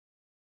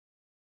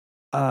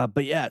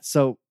 But yeah,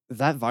 so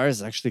that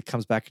virus actually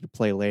comes back into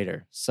play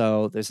later.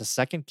 So there's a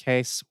second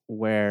case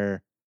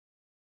where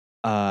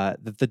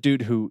the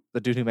dude who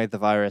made the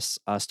virus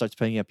starts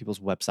putting up people's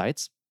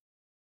websites.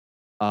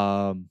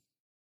 And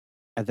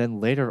then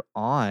later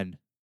on,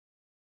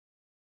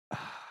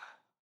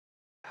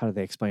 how do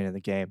they explain it in the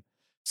game?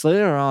 So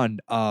later on,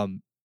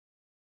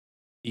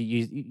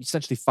 you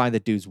essentially find the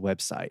dude's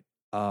website.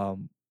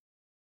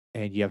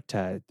 And you have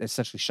to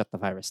essentially shut the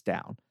virus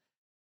down.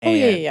 Oh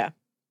yeah, And yeah.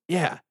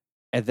 yeah.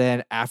 And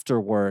then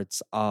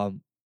afterwards,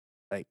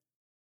 like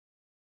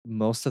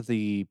most of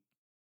the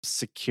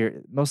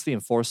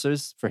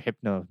enforcers for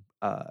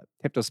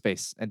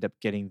Hypnospace end up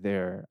getting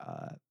their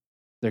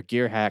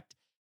gear hacked,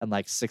 and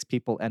like six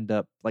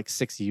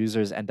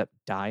users end up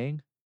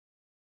dying.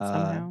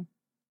 Somehow.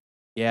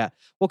 Yeah.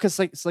 Well, because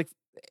it's like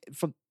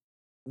from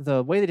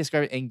the way they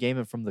describe it in game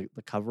and from the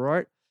cover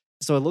art,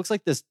 so it looks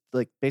like this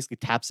like basically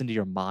taps into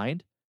your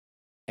mind,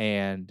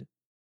 and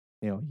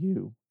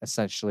you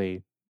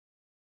essentially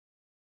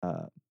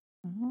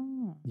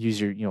use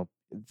your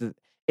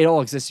it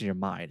all exists in your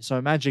mind. So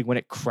imagine when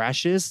it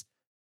crashes,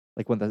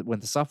 like when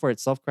the software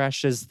itself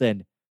crashes,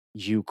 then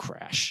you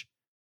crash.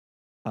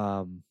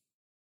 I'd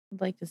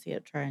like to see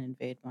it try and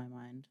invade my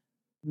mind.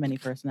 Many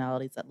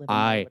personalities that live in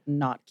there would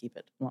not keep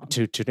it long.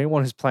 To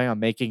anyone who's planning on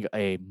making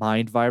a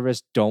mind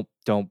virus, don't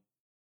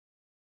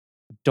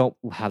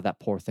have that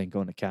poor thing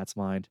go into Cat's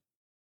mind.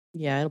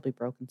 Yeah, it'll be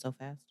broken so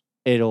fast.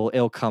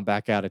 It'll come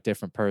back out a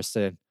different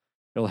person.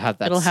 It'll have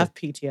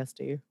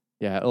PTSD.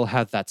 Yeah, it'll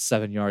have that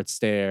 7-yard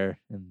stare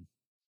and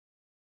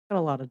got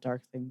a lot of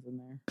dark things in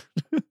there.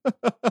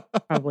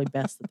 Probably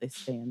best that they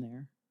stay in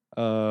there.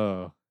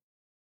 Oh.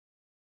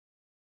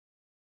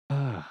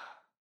 But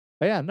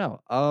yeah,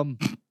 no.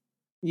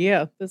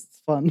 Yeah, this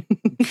is fun.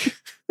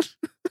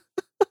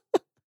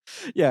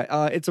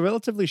 Yeah, it's a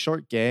relatively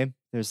short game.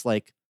 There's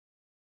like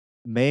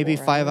maybe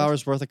 4 5 hours.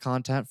 hours worth of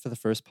content for the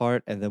first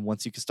part, and then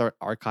once you can start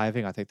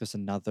archiving, I think there's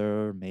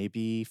another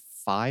maybe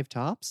 5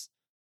 tops.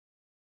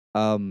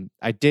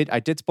 I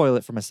did spoil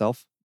it for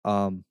myself.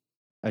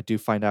 I do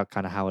find out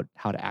kind of how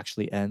it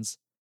actually ends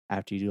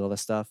after you do all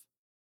this stuff.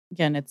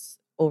 Again, it's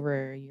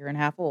over a year and a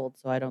half old,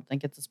 so I don't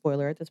think it's a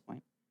spoiler at this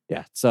point.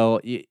 Yeah. So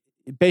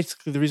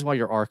basically, the reason why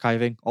you're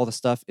archiving all the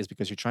stuff is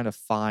because you're trying to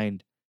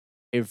find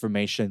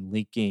information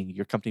linking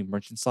your company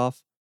merchants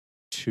off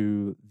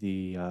to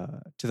the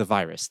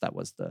virus that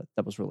was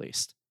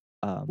released.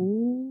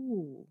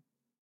 Ooh.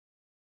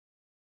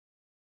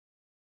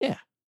 Yeah.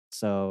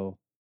 So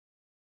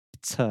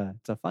it's a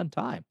fun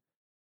time.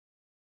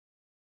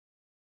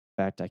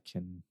 In fact, I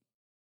can.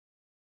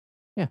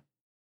 Yeah.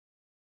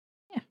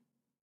 Yeah.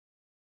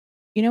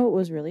 You know what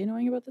was really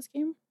annoying about this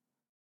game?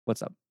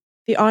 What's up?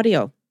 The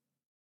audio.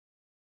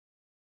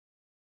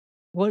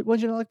 What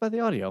did you not like about the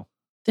audio?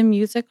 The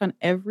music on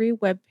every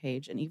web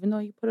page, and even though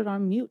you put it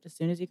on mute, as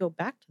soon as you go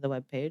back to the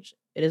web page,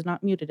 it is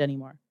not muted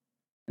anymore.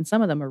 And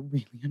some of them are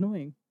really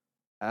annoying.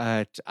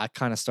 I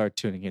kind of started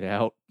tuning it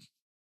out.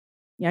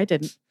 Yeah, I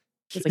didn't.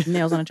 It's like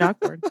nails on a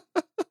chalkboard.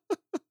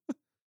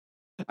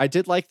 I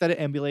did like that it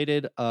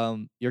emulated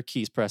your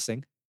keys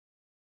pressing.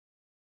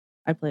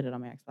 I played it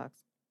on my Xbox.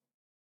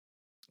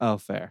 Oh,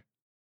 fair.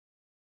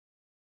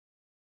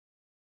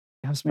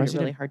 Yeah, I'm Made surprised it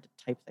really hard to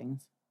type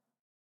things.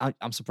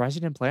 I'm surprised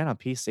you didn't play it on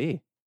PC.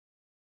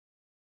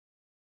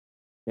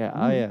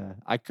 Yeah,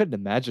 I couldn't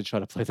imagine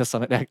trying to play this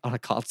on a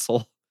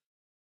console.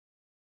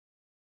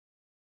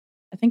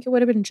 I think it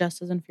would have been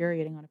just as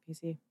infuriating on a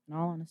PC, in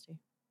all honesty.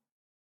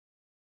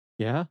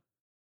 Yeah.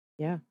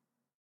 Yeah.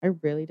 I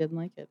really didn't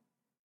like it.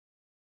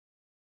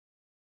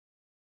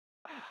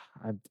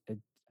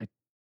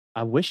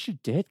 I wish you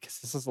did, because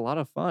this is a lot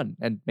of fun,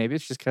 and maybe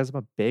it's just because I'm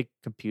a big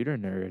computer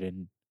nerd,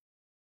 and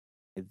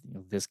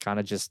this kind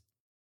of just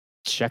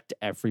checked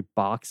every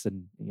box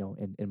and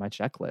in my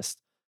checklist.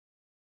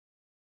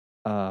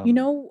 Um,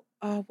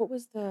 What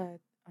was the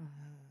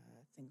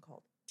thing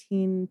called?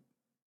 Teentopia?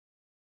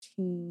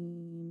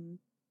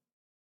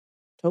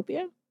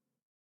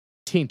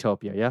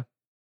 Teentopia, yeah.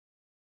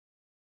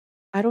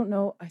 I don't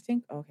know. I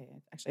think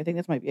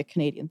this might be a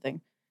Canadian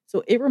thing.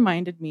 So it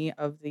reminded me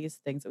of these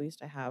things that we used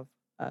to have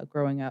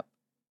growing up.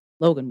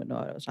 Logan would know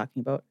what I was talking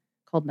about,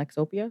 called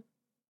Nexopia.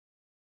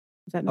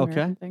 Is that an Okay.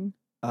 American thing?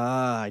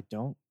 I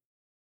don't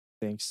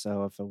think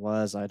so. If it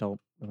was, I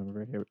don't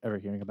remember ever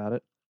hearing about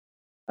it.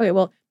 Okay,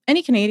 well,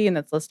 any Canadian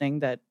that's listening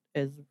that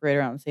is right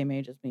around the same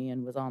age as me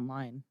and was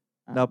online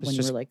Nope, it's when you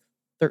were just like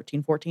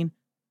 13, 14,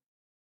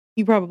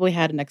 you probably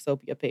had an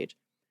Nexopia page.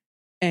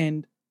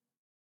 And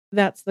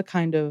that's the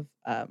kind of,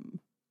 I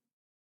don't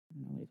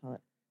know, what do you call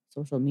it?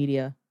 Social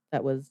media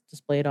that was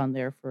displayed on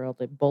there for all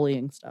the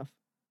bullying stuff.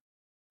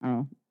 I don't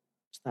know.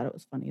 Just thought it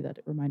was funny that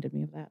it reminded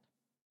me of that.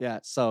 yeah.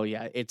 So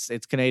yeah, it's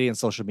Canadian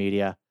social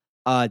media.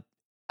 Uh,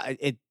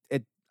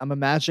 I'm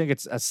imagining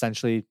it's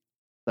essentially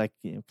like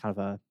kind of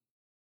a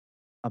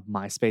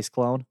MySpace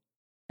clone.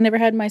 I never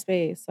had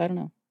MySpace, so I don't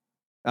know.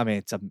 I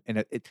mean,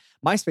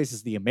 MySpace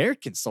is the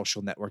American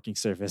social networking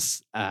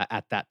service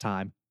at that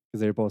time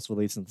because they were both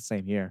released in the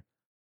same year.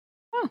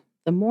 Oh,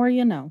 the more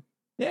you know.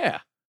 Yeah.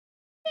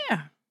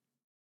 Yeah.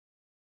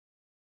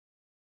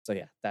 So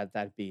yeah,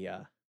 that'd be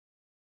yeah.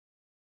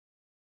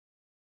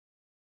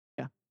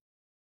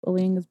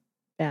 Bullying is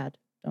bad.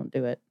 Don't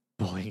do it.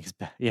 Bullying is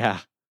bad. Yeah.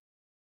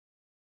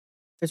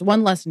 There's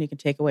one lesson you can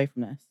take away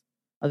from this,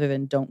 other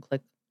than don't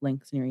click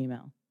links in your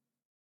email.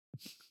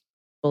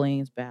 Bullying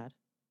is bad.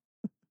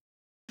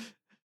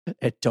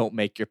 And don't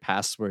make your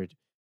password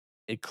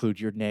include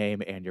your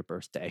name and your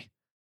birthday.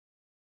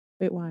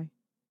 Wait, why?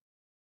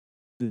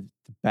 The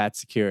bad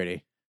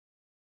security.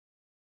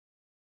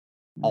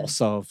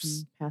 Also,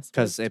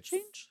 because if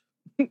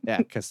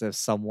because if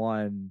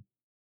someone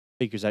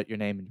figures out your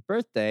name and your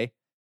birthday,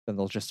 then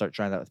they'll just start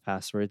trying that with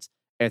passwords.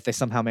 And if they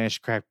somehow manage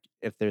to crack,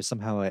 if there's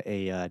somehow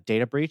a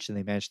data breach and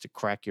they manage to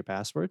crack your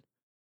password,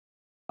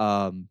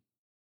 and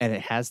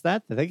it has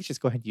that, then they can just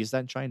go ahead and use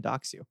that and try and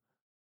dox you,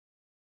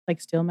 like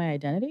steal my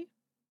identity,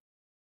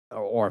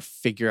 or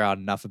figure out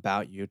enough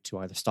about you to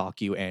either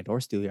stalk you and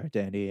or steal your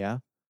identity. Yeah.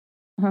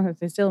 If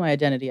they steal my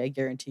identity, I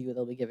guarantee you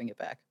they'll be giving it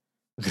back.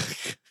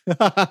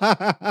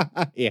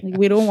 Yeah. Like,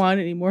 we don't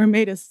want it anymore. It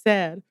made us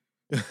sad.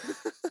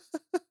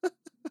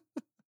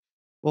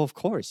 Well, of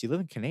course, you live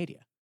in Canada.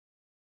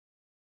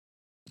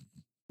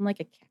 I'm like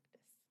a cactus.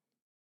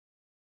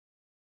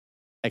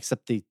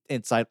 Except the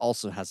inside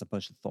also has a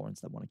bunch of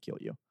thorns that want to kill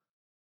you.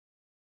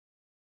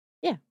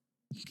 Yeah.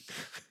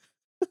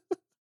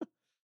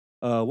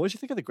 What did you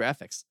think of the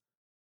graphics?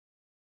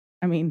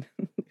 I mean,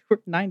 they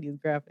were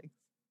 90s graphics.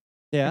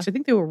 Yeah. Actually, I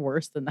think they were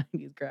worse than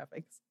 90s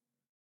graphics.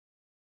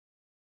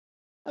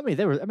 I mean,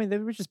 they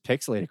were just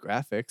pixelated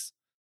graphics.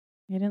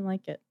 I didn't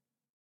like it.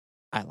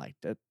 I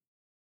liked it.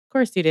 Of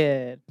course you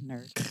did,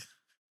 nerd.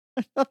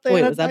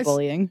 Wait, was that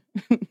bullying?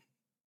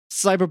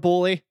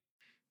 Cyberbully.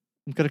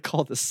 I'm gonna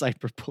call this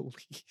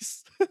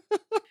cyberbullies.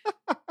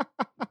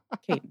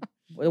 Okay,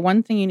 the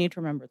one thing you need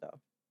to remember though: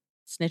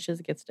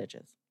 snitches get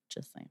stitches.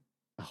 Just saying.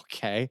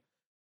 Okay.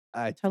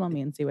 Tell on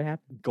me and see what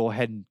happens. Go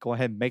ahead and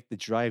make the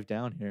drive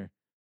down here.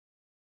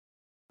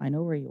 I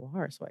know where you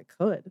are, so I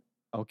could.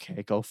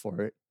 Okay, go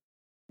for it.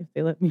 If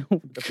they let me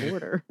over the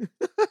border.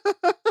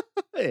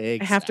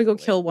 Exactly. I have to go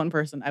kill one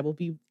person. I will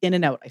be in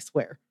and out, I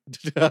swear.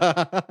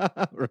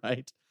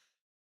 Right.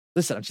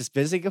 Listen, I'm just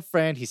visiting a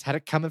friend. He's had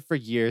it coming for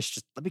years.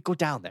 Just let me go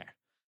down there.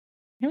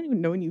 I haven't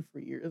even known you for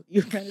years.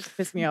 You managed to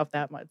piss me off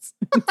that much.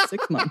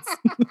 6 months.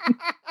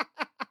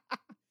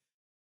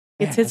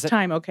 It's his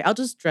time. Okay, I'll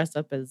just dress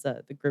up as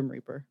the Grim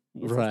Reaper.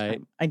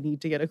 Right. I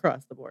need to get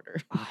across the border.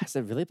 Has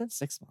it really been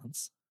 6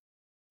 months?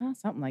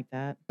 Something like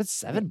that. It's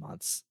 7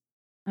 months.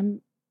 Yeah,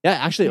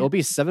 actually, it'll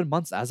be 7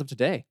 months as of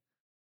today.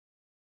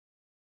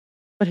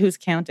 But who's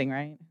counting,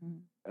 right?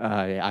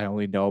 I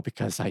only know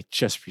because I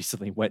just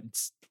recently went and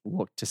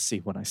looked to see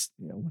when I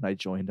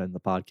joined on the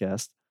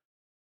podcast.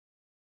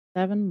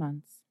 7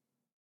 months.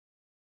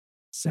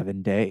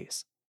 7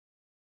 days.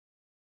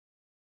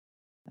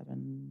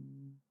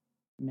 7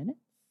 minutes?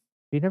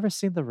 You never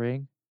seen The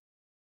Ring?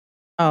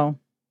 Oh.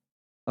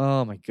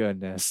 Oh my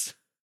goodness.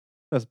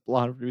 Those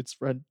blonde roots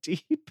run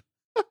deep.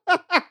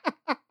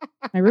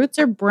 My roots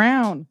are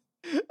brown.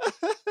 It's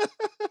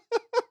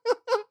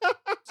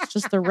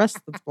just the rest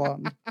that's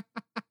blonde.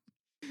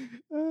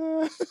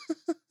 I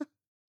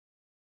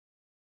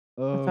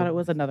thought it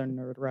was another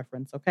nerd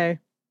reference, okay?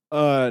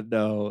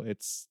 No,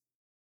 it's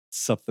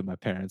something my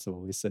parents have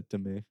always said to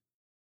me.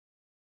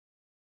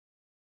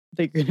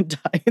 That you're gonna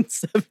die in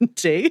 7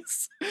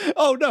 days?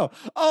 Oh no!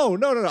 Oh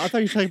no! I thought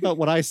you were talking about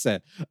what I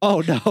said.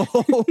 Oh no!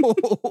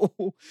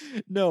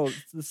 No,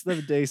 the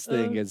 7 days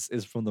thing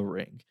is from The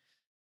Ring.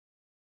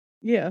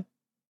 Yeah.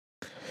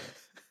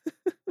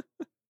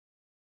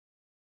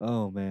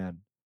 Oh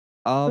man.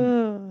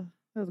 That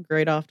was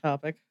great off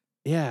topic.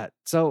 Yeah.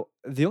 So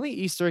the only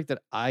Easter egg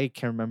that I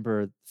can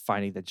remember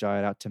finding that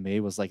jotted out to me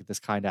was like this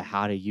kind of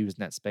how to use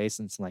NetSpace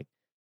and some like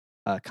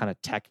kind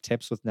of tech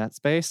tips with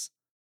NetSpace.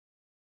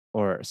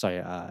 or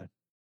sorry,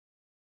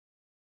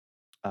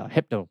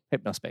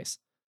 Hypnospace.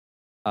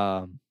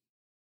 Um,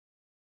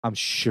 I'm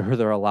sure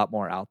there are a lot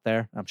more out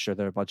there. I'm sure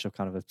there are a bunch of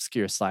kind of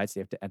obscure sites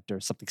you have to enter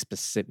something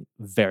specific,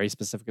 very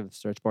specific in the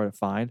search bar to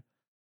find.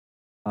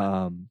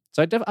 So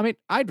I mean,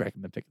 I'd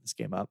recommend picking this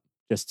game up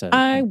just to.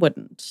 I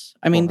wouldn't.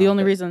 I mean, Well, the no,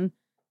 only but- reason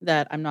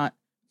that I'm not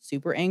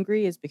super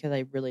angry is because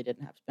I really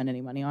didn't have to spend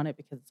any money on it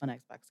because it's on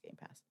Xbox Game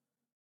Pass.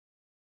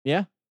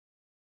 Yeah.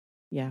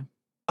 Yeah.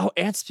 Oh,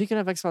 and speaking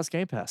of Xbox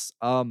Game Pass,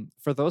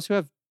 for those who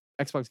have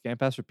Xbox Game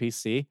Pass for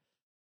PC,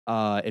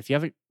 if you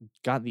haven't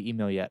gotten the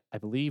email yet, I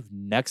believe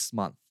next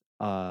month,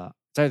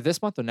 it's either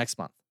this month or next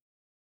month.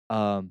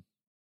 I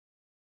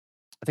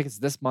think it's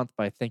this month,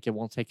 but I think it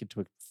won't take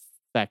into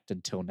effect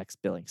until next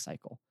billing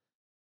cycle.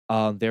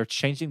 They're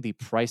changing the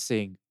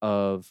pricing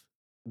of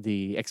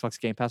the Xbox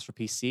Game Pass for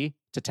PC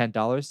to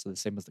 $10, so the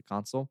same as the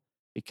console,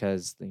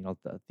 because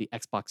the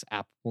Xbox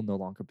app will no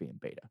longer be in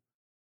beta.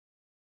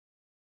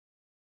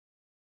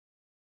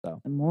 The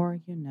more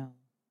you know.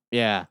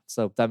 Yeah,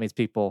 so that means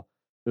people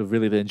who've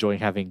really been enjoying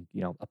having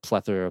a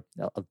plethora,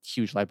 a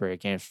huge library of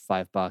games for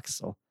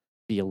 $5 will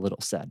be a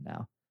little sad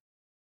now.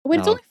 Wait,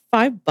 it's No. only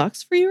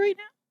 $5 for you right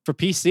For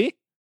PC,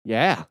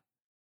 yeah,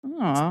 now?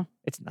 Aw,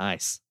 it's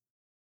nice.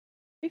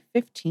 pay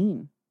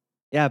 15.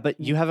 Yeah, but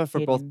you have it for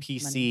both Canadian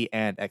PC money.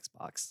 and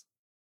Xbox.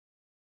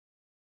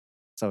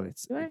 So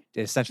it Do I?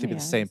 essentially be Yeah,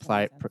 the I same guess that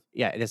makes price. sense.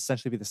 Yeah, it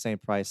essentially be the same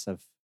price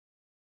of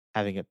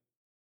having it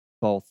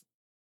both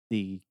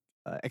the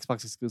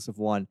Xbox exclusive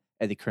one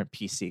and the current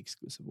PC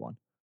exclusive one.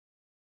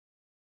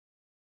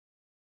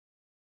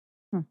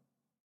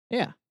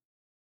 Yeah,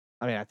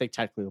 I mean, I think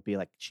technically it'll be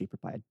like cheaper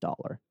by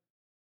 $1,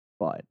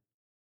 but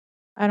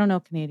I don't know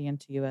Canadian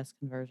to US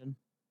conversion.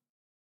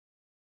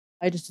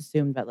 I just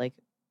assumed that like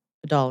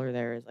 $1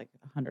 there is like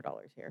 $100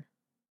 here.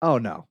 oh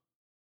no.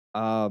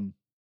 In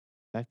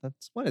fact,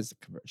 what is the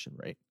conversion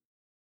rate?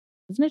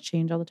 Doesn't it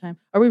change all the time?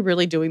 Are we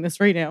really doing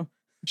this right now?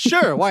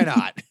 Sure, why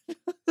not?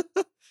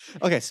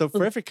 Okay, so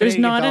for every There's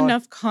Canadian not dollar,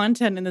 enough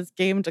content in this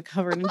game to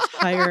cover an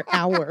entire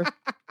hour.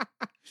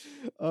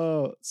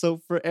 Oh, so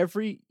for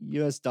every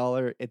US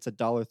dollar, it's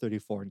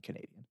 $1.34 in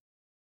Canadian.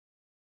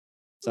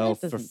 So That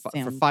for doesn't for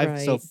sound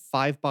 $5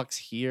 right. $5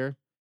 here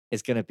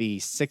is gonna be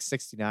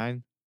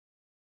 $6.69.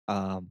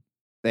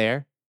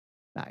 There,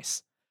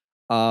 nice.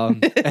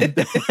 And,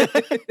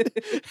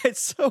 and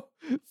so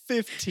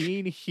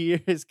 15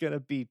 here is gonna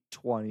be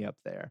 20 up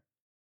there.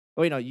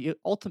 Oh, wait, no, you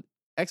ultimate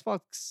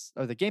Xbox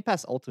or the Game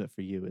Pass Ultimate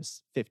for you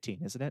is 15,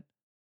 isn't it?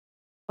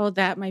 Oh,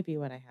 that might be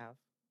what I have.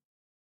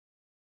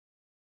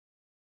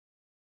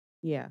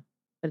 Yeah.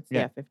 But it's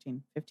Yeah.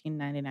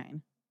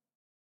 15.99.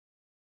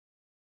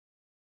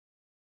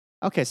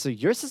 Okay, so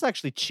yours is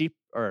actually cheap,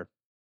 or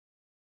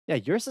yeah,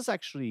 yours is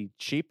actually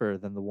cheaper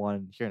than the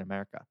one here in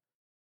America.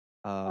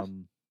 Well,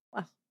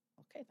 okay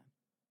then.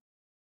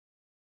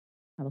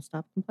 I will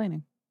stop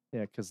complaining.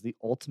 Yeah, because the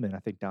ultimate I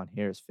think down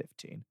here is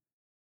 15.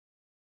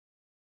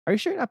 Are you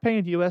sure you're not paying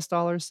in US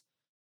dollars?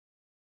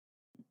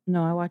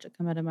 No, I watch it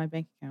come out of my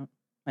bank account.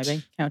 My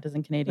bank account is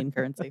in Canadian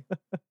currency.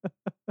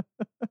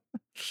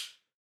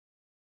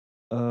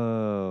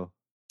 Oh,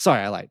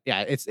 sorry, I lied.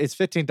 Yeah, it's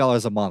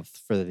 $15 a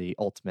month for the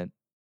ultimate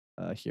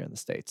here in the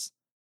States.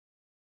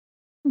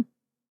 Hmm.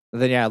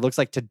 And then yeah, it looks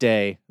like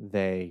today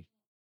they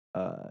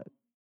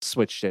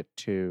switched it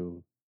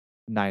to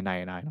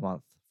 $9.99 a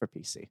month for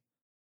PC.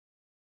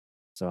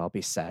 So I'll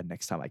be sad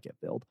next time I get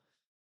billed.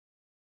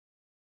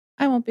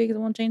 I won't be because it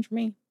won't change for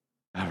me,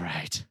 All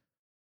right.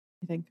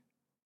 I think.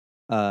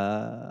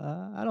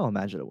 I don't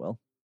imagine it will.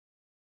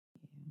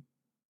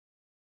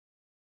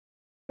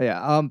 But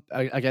yeah,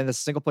 again, this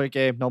is a single player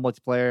game, no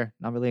multiplayer,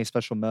 not really any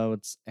special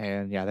modes,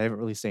 and yeah, they haven't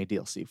released any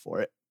DLC for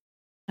it.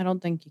 I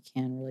don't think you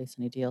can release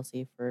any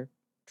DLC for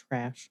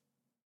trash.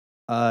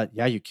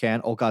 Yeah, you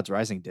can. Old Gods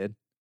Rising did.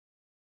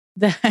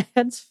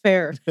 That's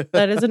fair.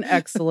 That is an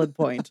excellent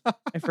point.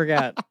 I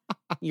forgot.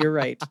 You're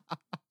right.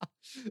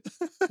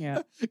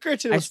 Yeah.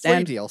 Granted, it I was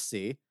stand- free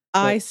DLC.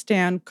 I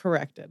stand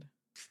corrected.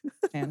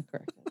 Stand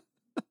corrected.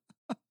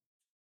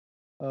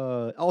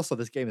 Also,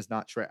 this game is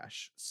not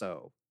trash,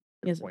 so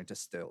your Is it? point is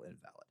still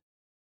invalid.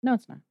 No,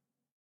 it's not.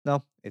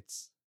 No,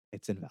 it's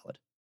invalid.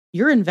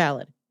 You're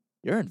invalid.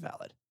 You're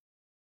invalid.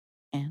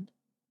 And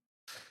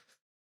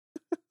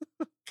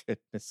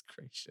Goodness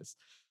gracious.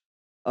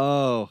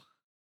 Oh,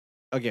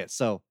 okay.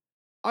 So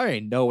I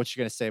already know what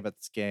you're gonna say about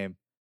this game,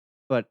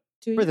 but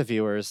do for you? the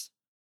viewers,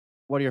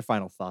 what are your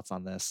final thoughts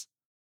on this?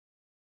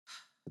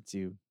 Since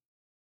you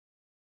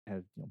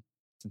have,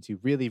 since you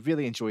really,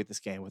 really enjoyed this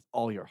game with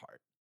all your heart.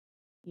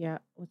 Yeah,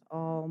 with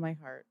all my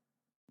heart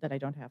that I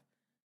don't have.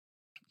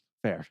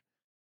 Fair.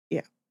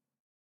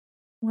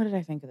 What did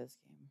I think of this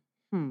game?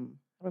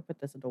 How do I put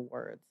this into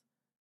words?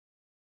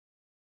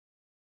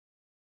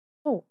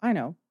 Oh, I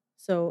know.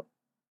 So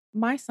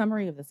my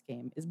summary of this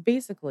game is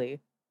basically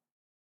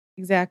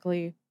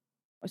exactly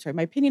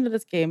my opinion of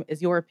this game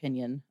is your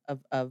opinion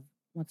of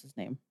what's his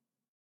name?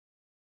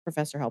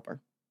 Professor Helper.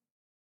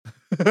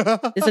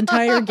 This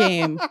entire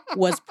game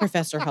was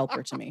Professor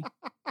Helper to me.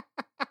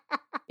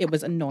 It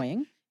was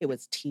annoying. It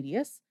was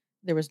tedious.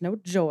 There was no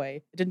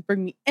joy. It didn't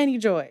bring me any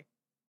joy.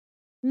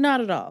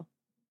 Not at all.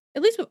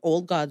 At least with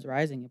Old Gods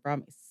Rising, it brought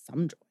me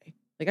some joy.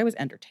 Like, I was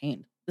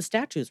entertained. The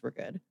statues were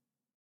good.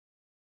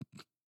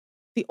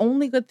 The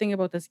only good thing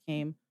about this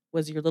game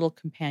was your little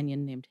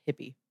companion named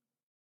Hippie.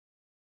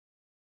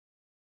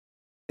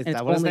 Is And that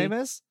it's what his only- name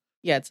is?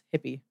 Yeah, it's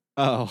Hippie.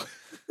 Oh.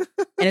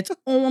 And it's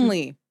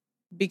only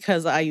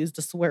because I used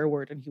a swear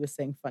word and he was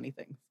saying funny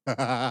things.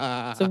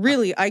 So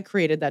really, I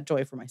created that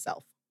joy for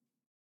myself.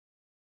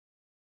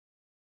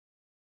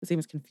 This game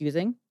is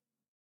confusing.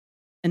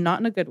 And not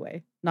in a good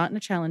way. Not in a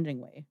challenging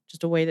way.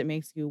 Just a way that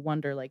makes you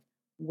wonder, like,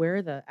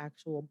 where the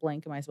actual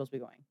blank am I supposed to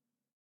be going?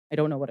 I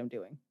don't know what I'm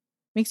doing.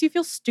 Makes you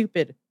feel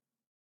stupid.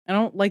 I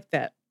don't like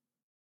that.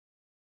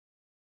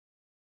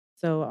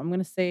 So I'm going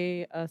to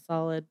say a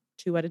solid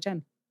 2 out of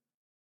 10.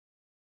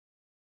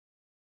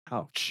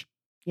 Ouch.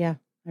 Yeah,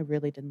 I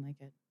really didn't like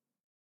it.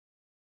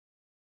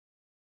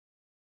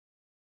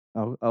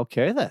 Oh,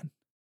 okay then.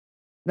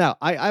 Now,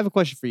 I have a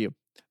question for you.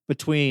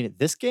 Between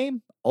this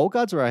game, Old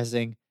Gods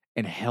Rising,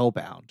 and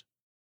Hellbound,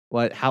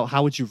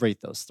 how would you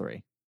rate those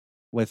three?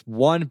 With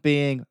 1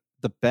 being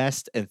the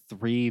best and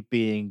 3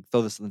 being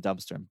throw this in the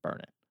dumpster and burn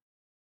it.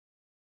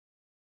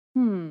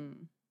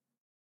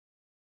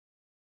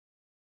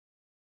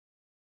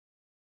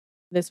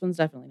 This one's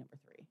definitely number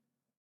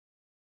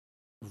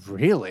 3.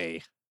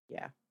 Really?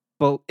 Yeah.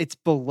 But it's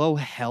below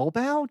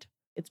Hellbound?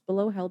 It's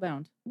below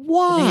Hellbound.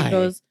 Why?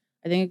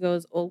 I think it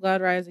goes Old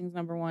God Rising's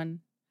number 1,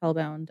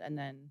 Hellbound, and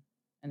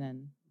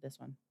then this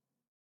one.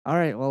 All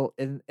right. Well,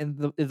 in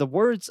the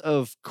words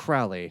of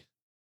Crowley,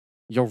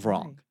 you're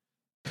wrong.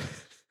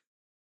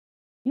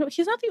 You know,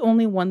 he's not the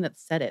only one that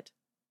said it.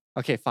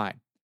 Okay,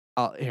 fine.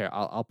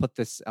 I'll put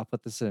this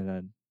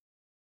in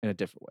a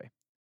different way.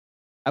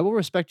 I will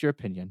respect your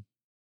opinion,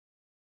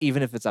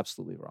 even if it's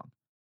absolutely wrong.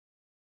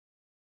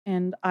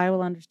 And I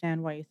will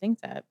understand why you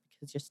think that,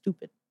 because you're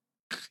stupid.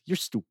 You're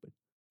stupid.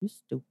 You're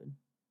stupid.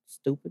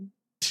 Stupid.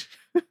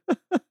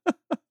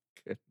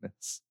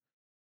 Goodness.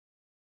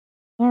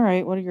 All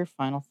right. What are your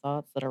final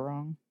thoughts that are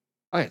wrong?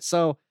 Okay,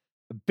 so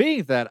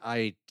being that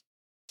I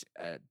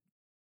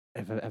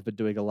have been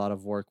doing a lot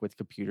of work with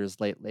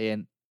computers lately,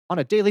 and on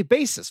a daily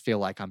basis feel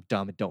like I'm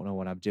dumb and don't know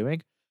what I'm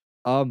doing,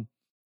 I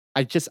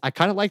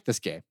kind of like this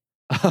game.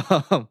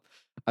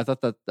 I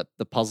thought that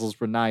the puzzles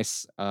were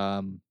nice,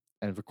 and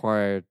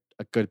required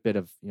a good bit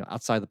of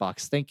outside the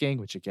box thinking,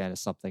 which again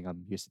is something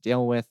I'm used to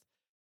dealing with.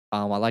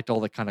 I liked all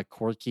the kind of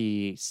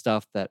quirky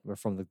stuff that were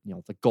from the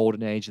the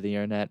golden age of the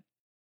internet.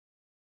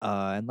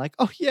 And like,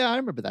 oh yeah, I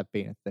remember that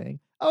being a thing.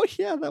 Oh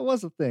yeah, that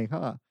was a thing,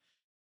 huh?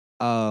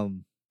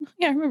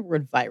 Yeah, I remember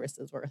when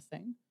viruses were a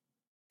thing.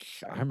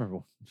 I remember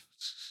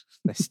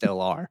they still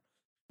are.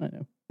 I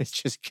know. It's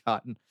just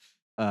gotten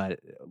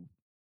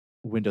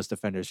Windows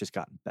Defender's just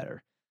gotten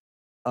better.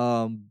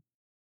 And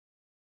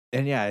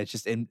yeah, it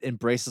just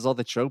embraces all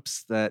the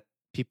tropes that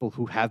people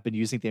who have been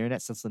using the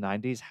internet since the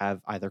 90s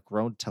have either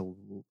grown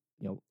to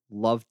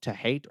love to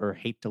hate or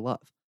hate to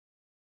love.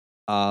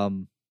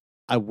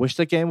 I wish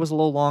the game was a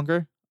little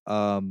longer.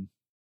 And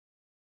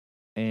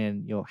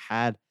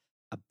had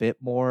a bit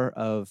more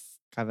of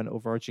kind of an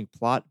overarching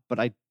plot, but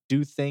I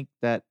do think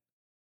that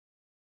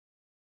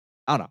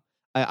I don't know.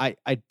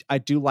 I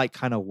do like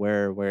kind of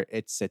where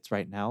it sits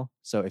right now.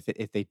 So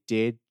if they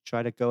did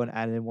try to go and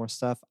add in more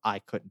stuff, I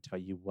couldn't tell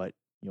you what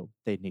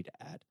they'd need to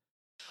add.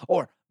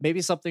 Or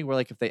maybe something where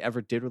like if they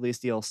ever did release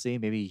DLC,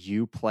 maybe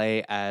you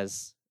play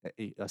as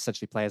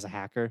essentially play as a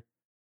hacker,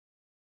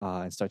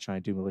 and start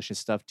trying to do malicious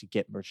stuff to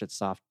get Merchant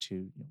Soft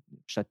to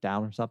shut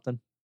down or something.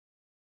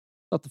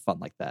 Something fun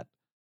like that.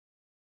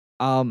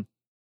 And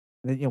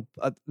then,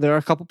 there are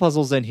a couple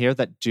puzzles in here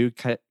that do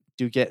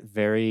get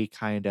very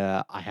kind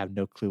of I have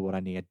no clue what I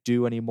need to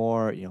do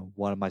anymore.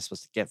 What am I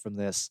supposed to get from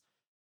this?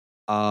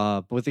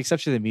 But with the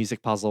exception of the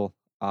music puzzle,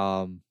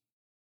 I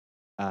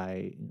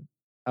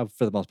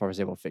for the most part was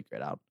able to figure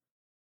it out.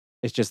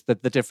 It's just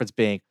that the difference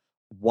being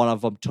one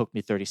of them took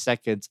me 30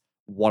 seconds,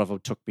 one of them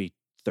took me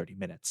 30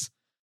 minutes.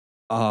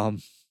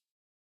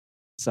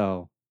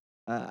 So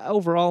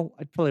overall,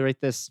 I'd probably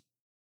rate this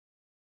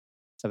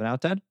 7 out of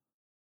 10.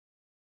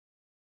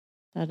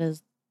 That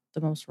is the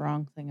most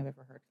wrong thing I've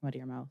ever heard come out of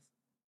your mouth.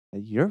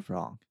 You're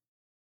wrong.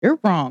 You're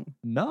wrong.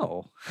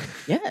 No.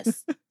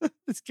 Yes.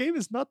 This game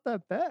is not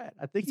that bad.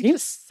 I think This you game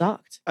just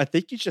sucked. I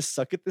think you just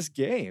suck at this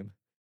game.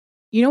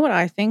 You know what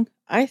I think?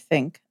 I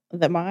think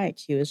that my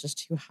IQ is just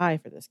too high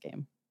for this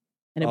game.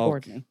 And it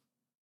bored me.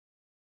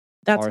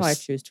 That's how I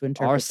choose to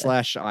interpret this.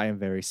 r/I am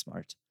very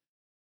smart.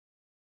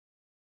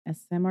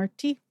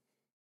 SMRT.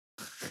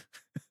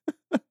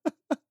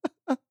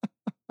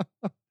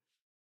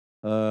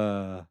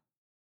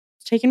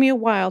 It's taken me a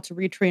while to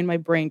retrain my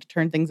brain to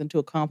turn things into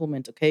a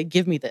compliment. Okay,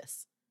 give me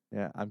this.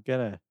 Yeah, I'm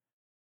gonna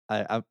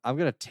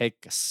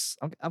take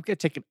I'm gonna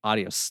take an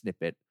audio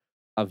snippet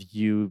of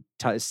you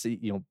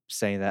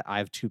saying that I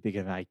have too big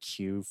of an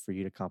IQ for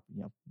you to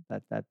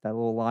that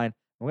little line.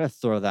 I'm gonna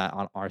throw that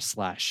on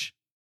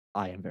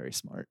r/I am very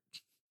smart.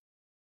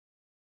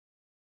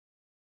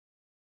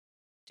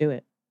 Do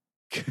it.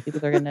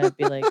 People are gonna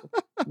be like,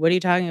 "What are you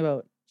talking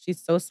about?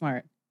 She's so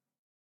smart.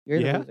 You're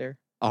Yeah? the loser.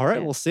 All right,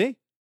 Yeah. we'll see.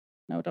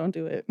 No, don't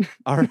do it.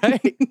 All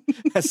right.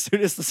 As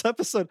soon as this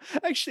episode,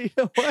 actually,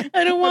 you know what?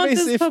 I don't Let want me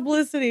see this if-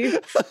 publicity.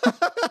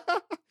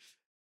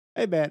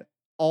 Hey, man,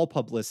 all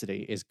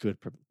publicity is good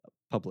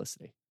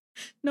publicity.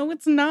 No,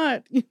 it's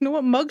not. You know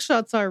what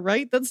mugshots are,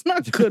 right? That's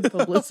not good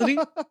publicity.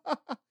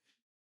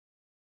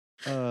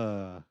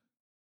 Oh,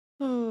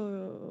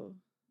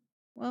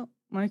 well,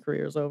 my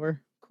career's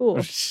over.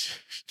 Cool.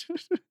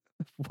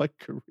 What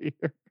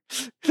career?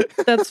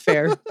 That's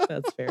fair.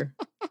 That's fair.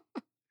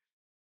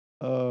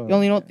 Oh,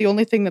 The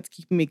only thing that's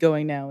keeping me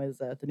going now is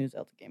the new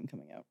Zelda game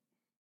coming out.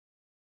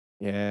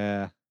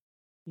 yeah.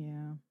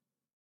 Yeah.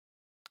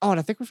 Oh, and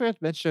I think we forgot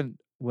to mention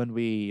when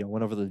we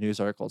went over the news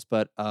articles,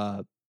 but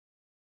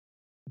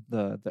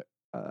the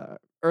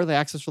early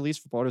access release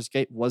for Baldur's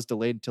Gate was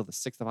delayed until the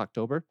 6th of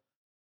October,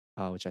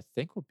 which I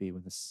think will be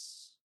when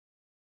this.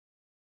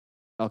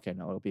 Okay,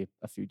 no, it'll be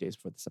a few days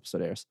before this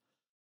episode airs.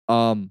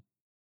 Before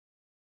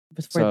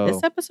this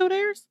So- episode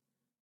airs?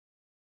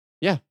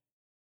 Yeah.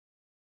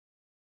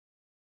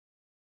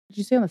 Did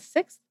you say on the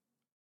 6th?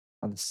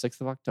 On the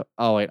 6th of October.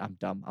 Oh, wait, I'm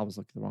dumb. I was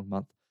looking at the wrong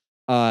month.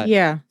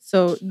 Yeah.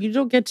 So you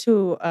don't get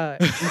to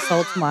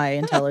insult my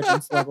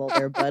intelligence level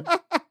there, bud.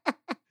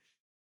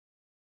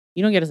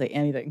 You don't get to say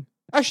anything.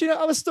 Actually, no,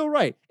 I was still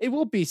right. It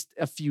will be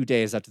a few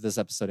days after this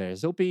episode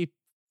airs. It'll be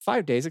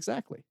 5 days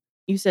exactly.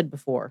 You said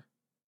before.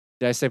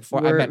 Did I say before?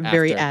 I We're meant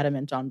very after.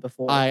 adamant on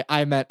before.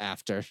 I meant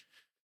after.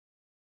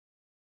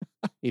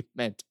 I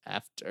meant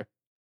after.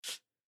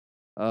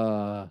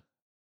 Mhm.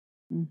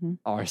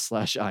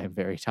 r/I am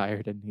very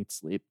tired and need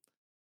sleep.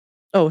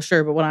 Oh,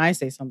 sure. But when I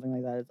say something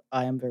like that, it's,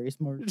 I am very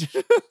smart.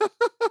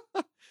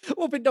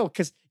 Well, but no,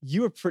 because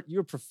you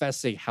were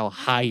professing how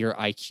high your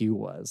IQ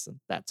was, and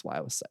that's why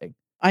I was saying.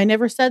 I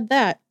never said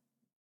that.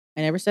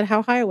 I never said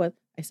how high it was.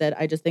 I said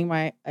I just think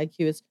my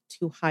IQ is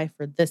too high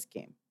for this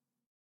game.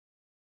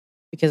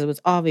 Because it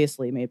was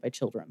obviously made by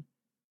children.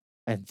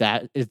 And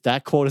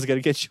that quote is going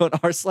to get you on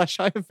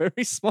r/I am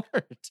very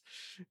smart.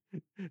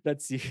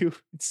 That's you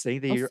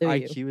saying that I'll your sue you.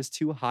 IQ is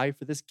too high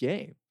for this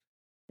game.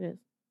 It is.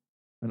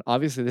 And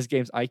obviously this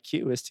game's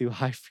IQ is too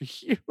high for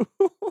you.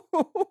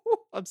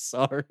 I'm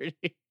sorry.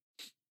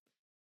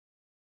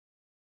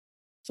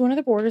 So when are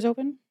the borders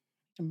open?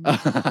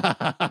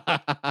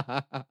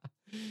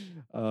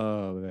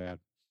 Oh, man.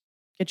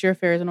 Get your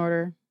affairs in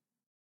order.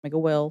 Make a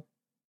will.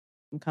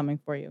 I'm coming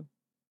for you.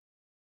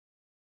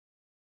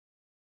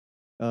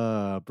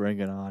 Bring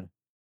it on.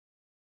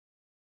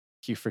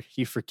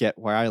 You forget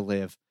where I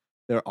live.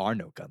 There are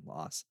no gun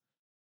laws.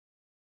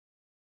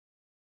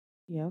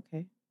 Yeah,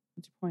 okay.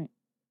 What's your point?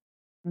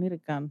 I don't need a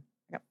gun.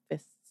 I got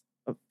fists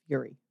of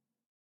fury.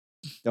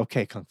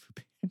 Okay, Kung Fu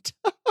Band.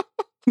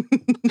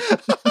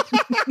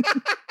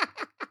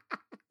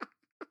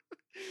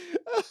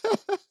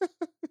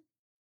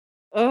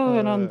 Oh,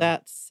 and on Uh.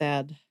 that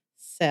sad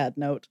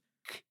note,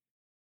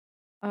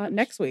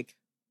 next week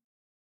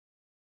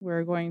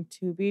we're going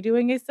to be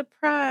doing a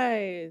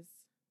surprise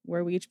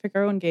where we each pick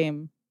our own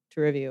game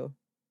to review.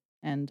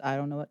 And I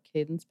don't know what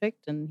Caden's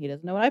picked, and he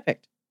doesn't know what I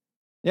picked.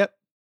 Yep.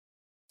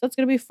 So it's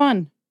going to be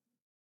fun.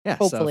 Yeah.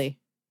 so- Hopefully.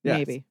 yeah.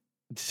 Maybe.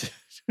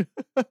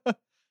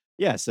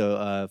 Yeah,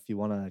 so if you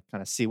want to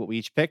kind of see what we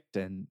each picked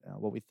and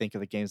what we think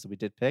of the games that we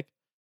did pick,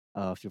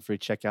 feel free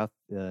to check out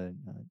the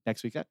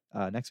next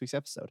week's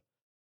episode.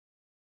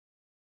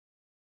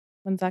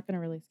 When's that going to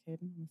release,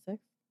 Caden? On the 6th?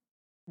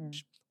 Or a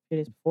few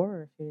days before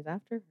or a few days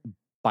after?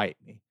 Bite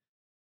me.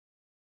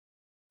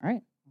 All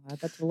right. I'll add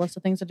that to the list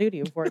of things to do to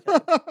you before I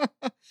tell you.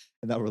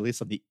 And that'll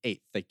release on the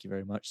 8th. Thank you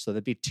very much. So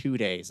that'd be 2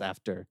 days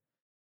after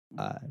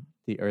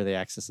the early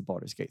access of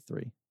Baldur's Gate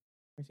 3. Of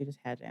course, you just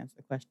had to answer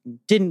the question,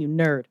 didn't you,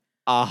 nerd?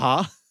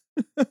 Uh-huh.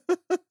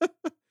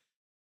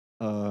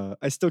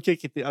 I still can't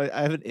get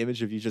I have an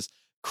image of you just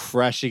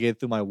crashing in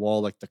through my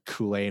wall like the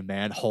Kool-Aid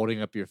man,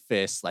 holding up your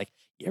fist like,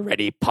 you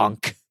ready,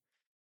 punk?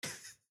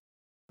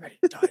 Ready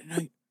to die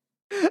tonight.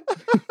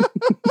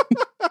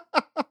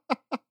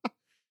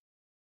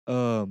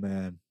 Oh,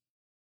 man.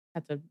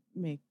 Have to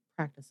make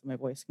practice so my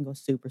voice can go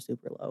super,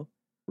 super low.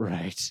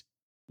 Right.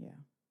 Yeah.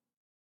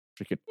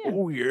 Freaking, Yeah.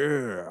 oh,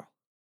 yeah.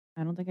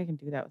 I don't think I can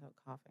do that without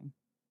coughing.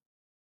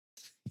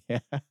 Yeah,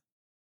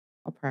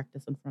 I'll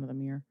practice in front of the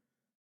mirror.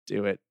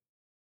 do it.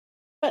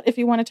 But if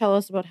you want to tell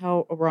us about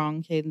how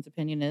wrong Caden's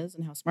opinion is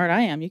and how smart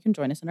I am, you can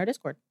join us in our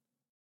Discord.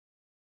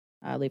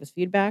 Leave us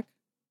feedback,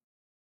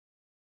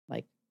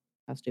 like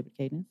how stupid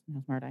Caden is and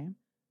how smart I am.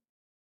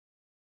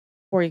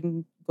 Or you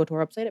can go to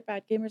our website at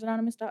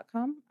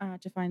badgamersanonymous.com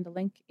to find the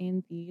link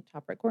in the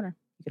top right corner.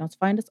 You can also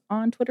find us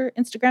on Twitter,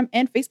 Instagram,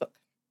 and Facebook.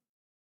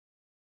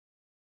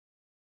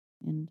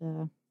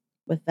 And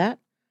with that,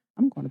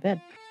 I'm going to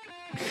bed.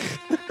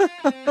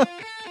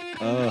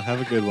 Oh, have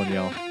a good one,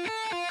 y'all.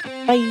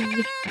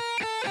 Bye.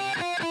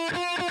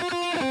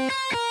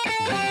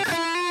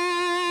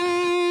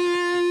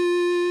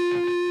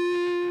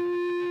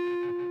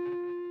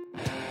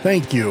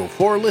 Thank you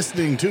for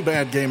listening to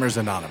Bad Gamers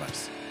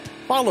Anonymous.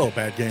 Follow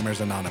Bad Gamers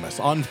Anonymous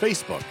on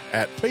Facebook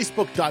at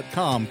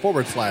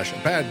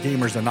facebook.com/Bad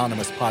Gamers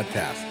Anonymous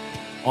podcast.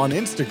 on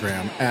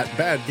Instagram at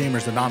Bad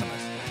Gamers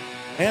Anonymous,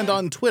 and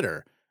on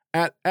Twitter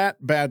at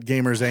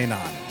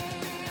BadGamersAnon.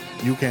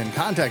 You can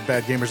contact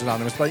Bad Gamers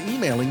Anonymous by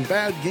emailing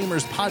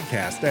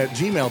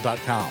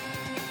badgamerspodcast@gmail.com.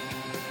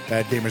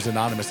 Bad Gamers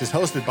Anonymous is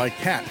hosted by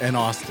Kat and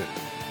Austin,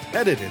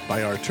 edited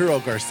by Arturo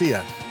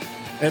Garcia,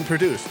 and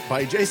produced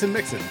by Jason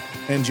Mixon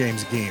and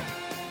James Geem.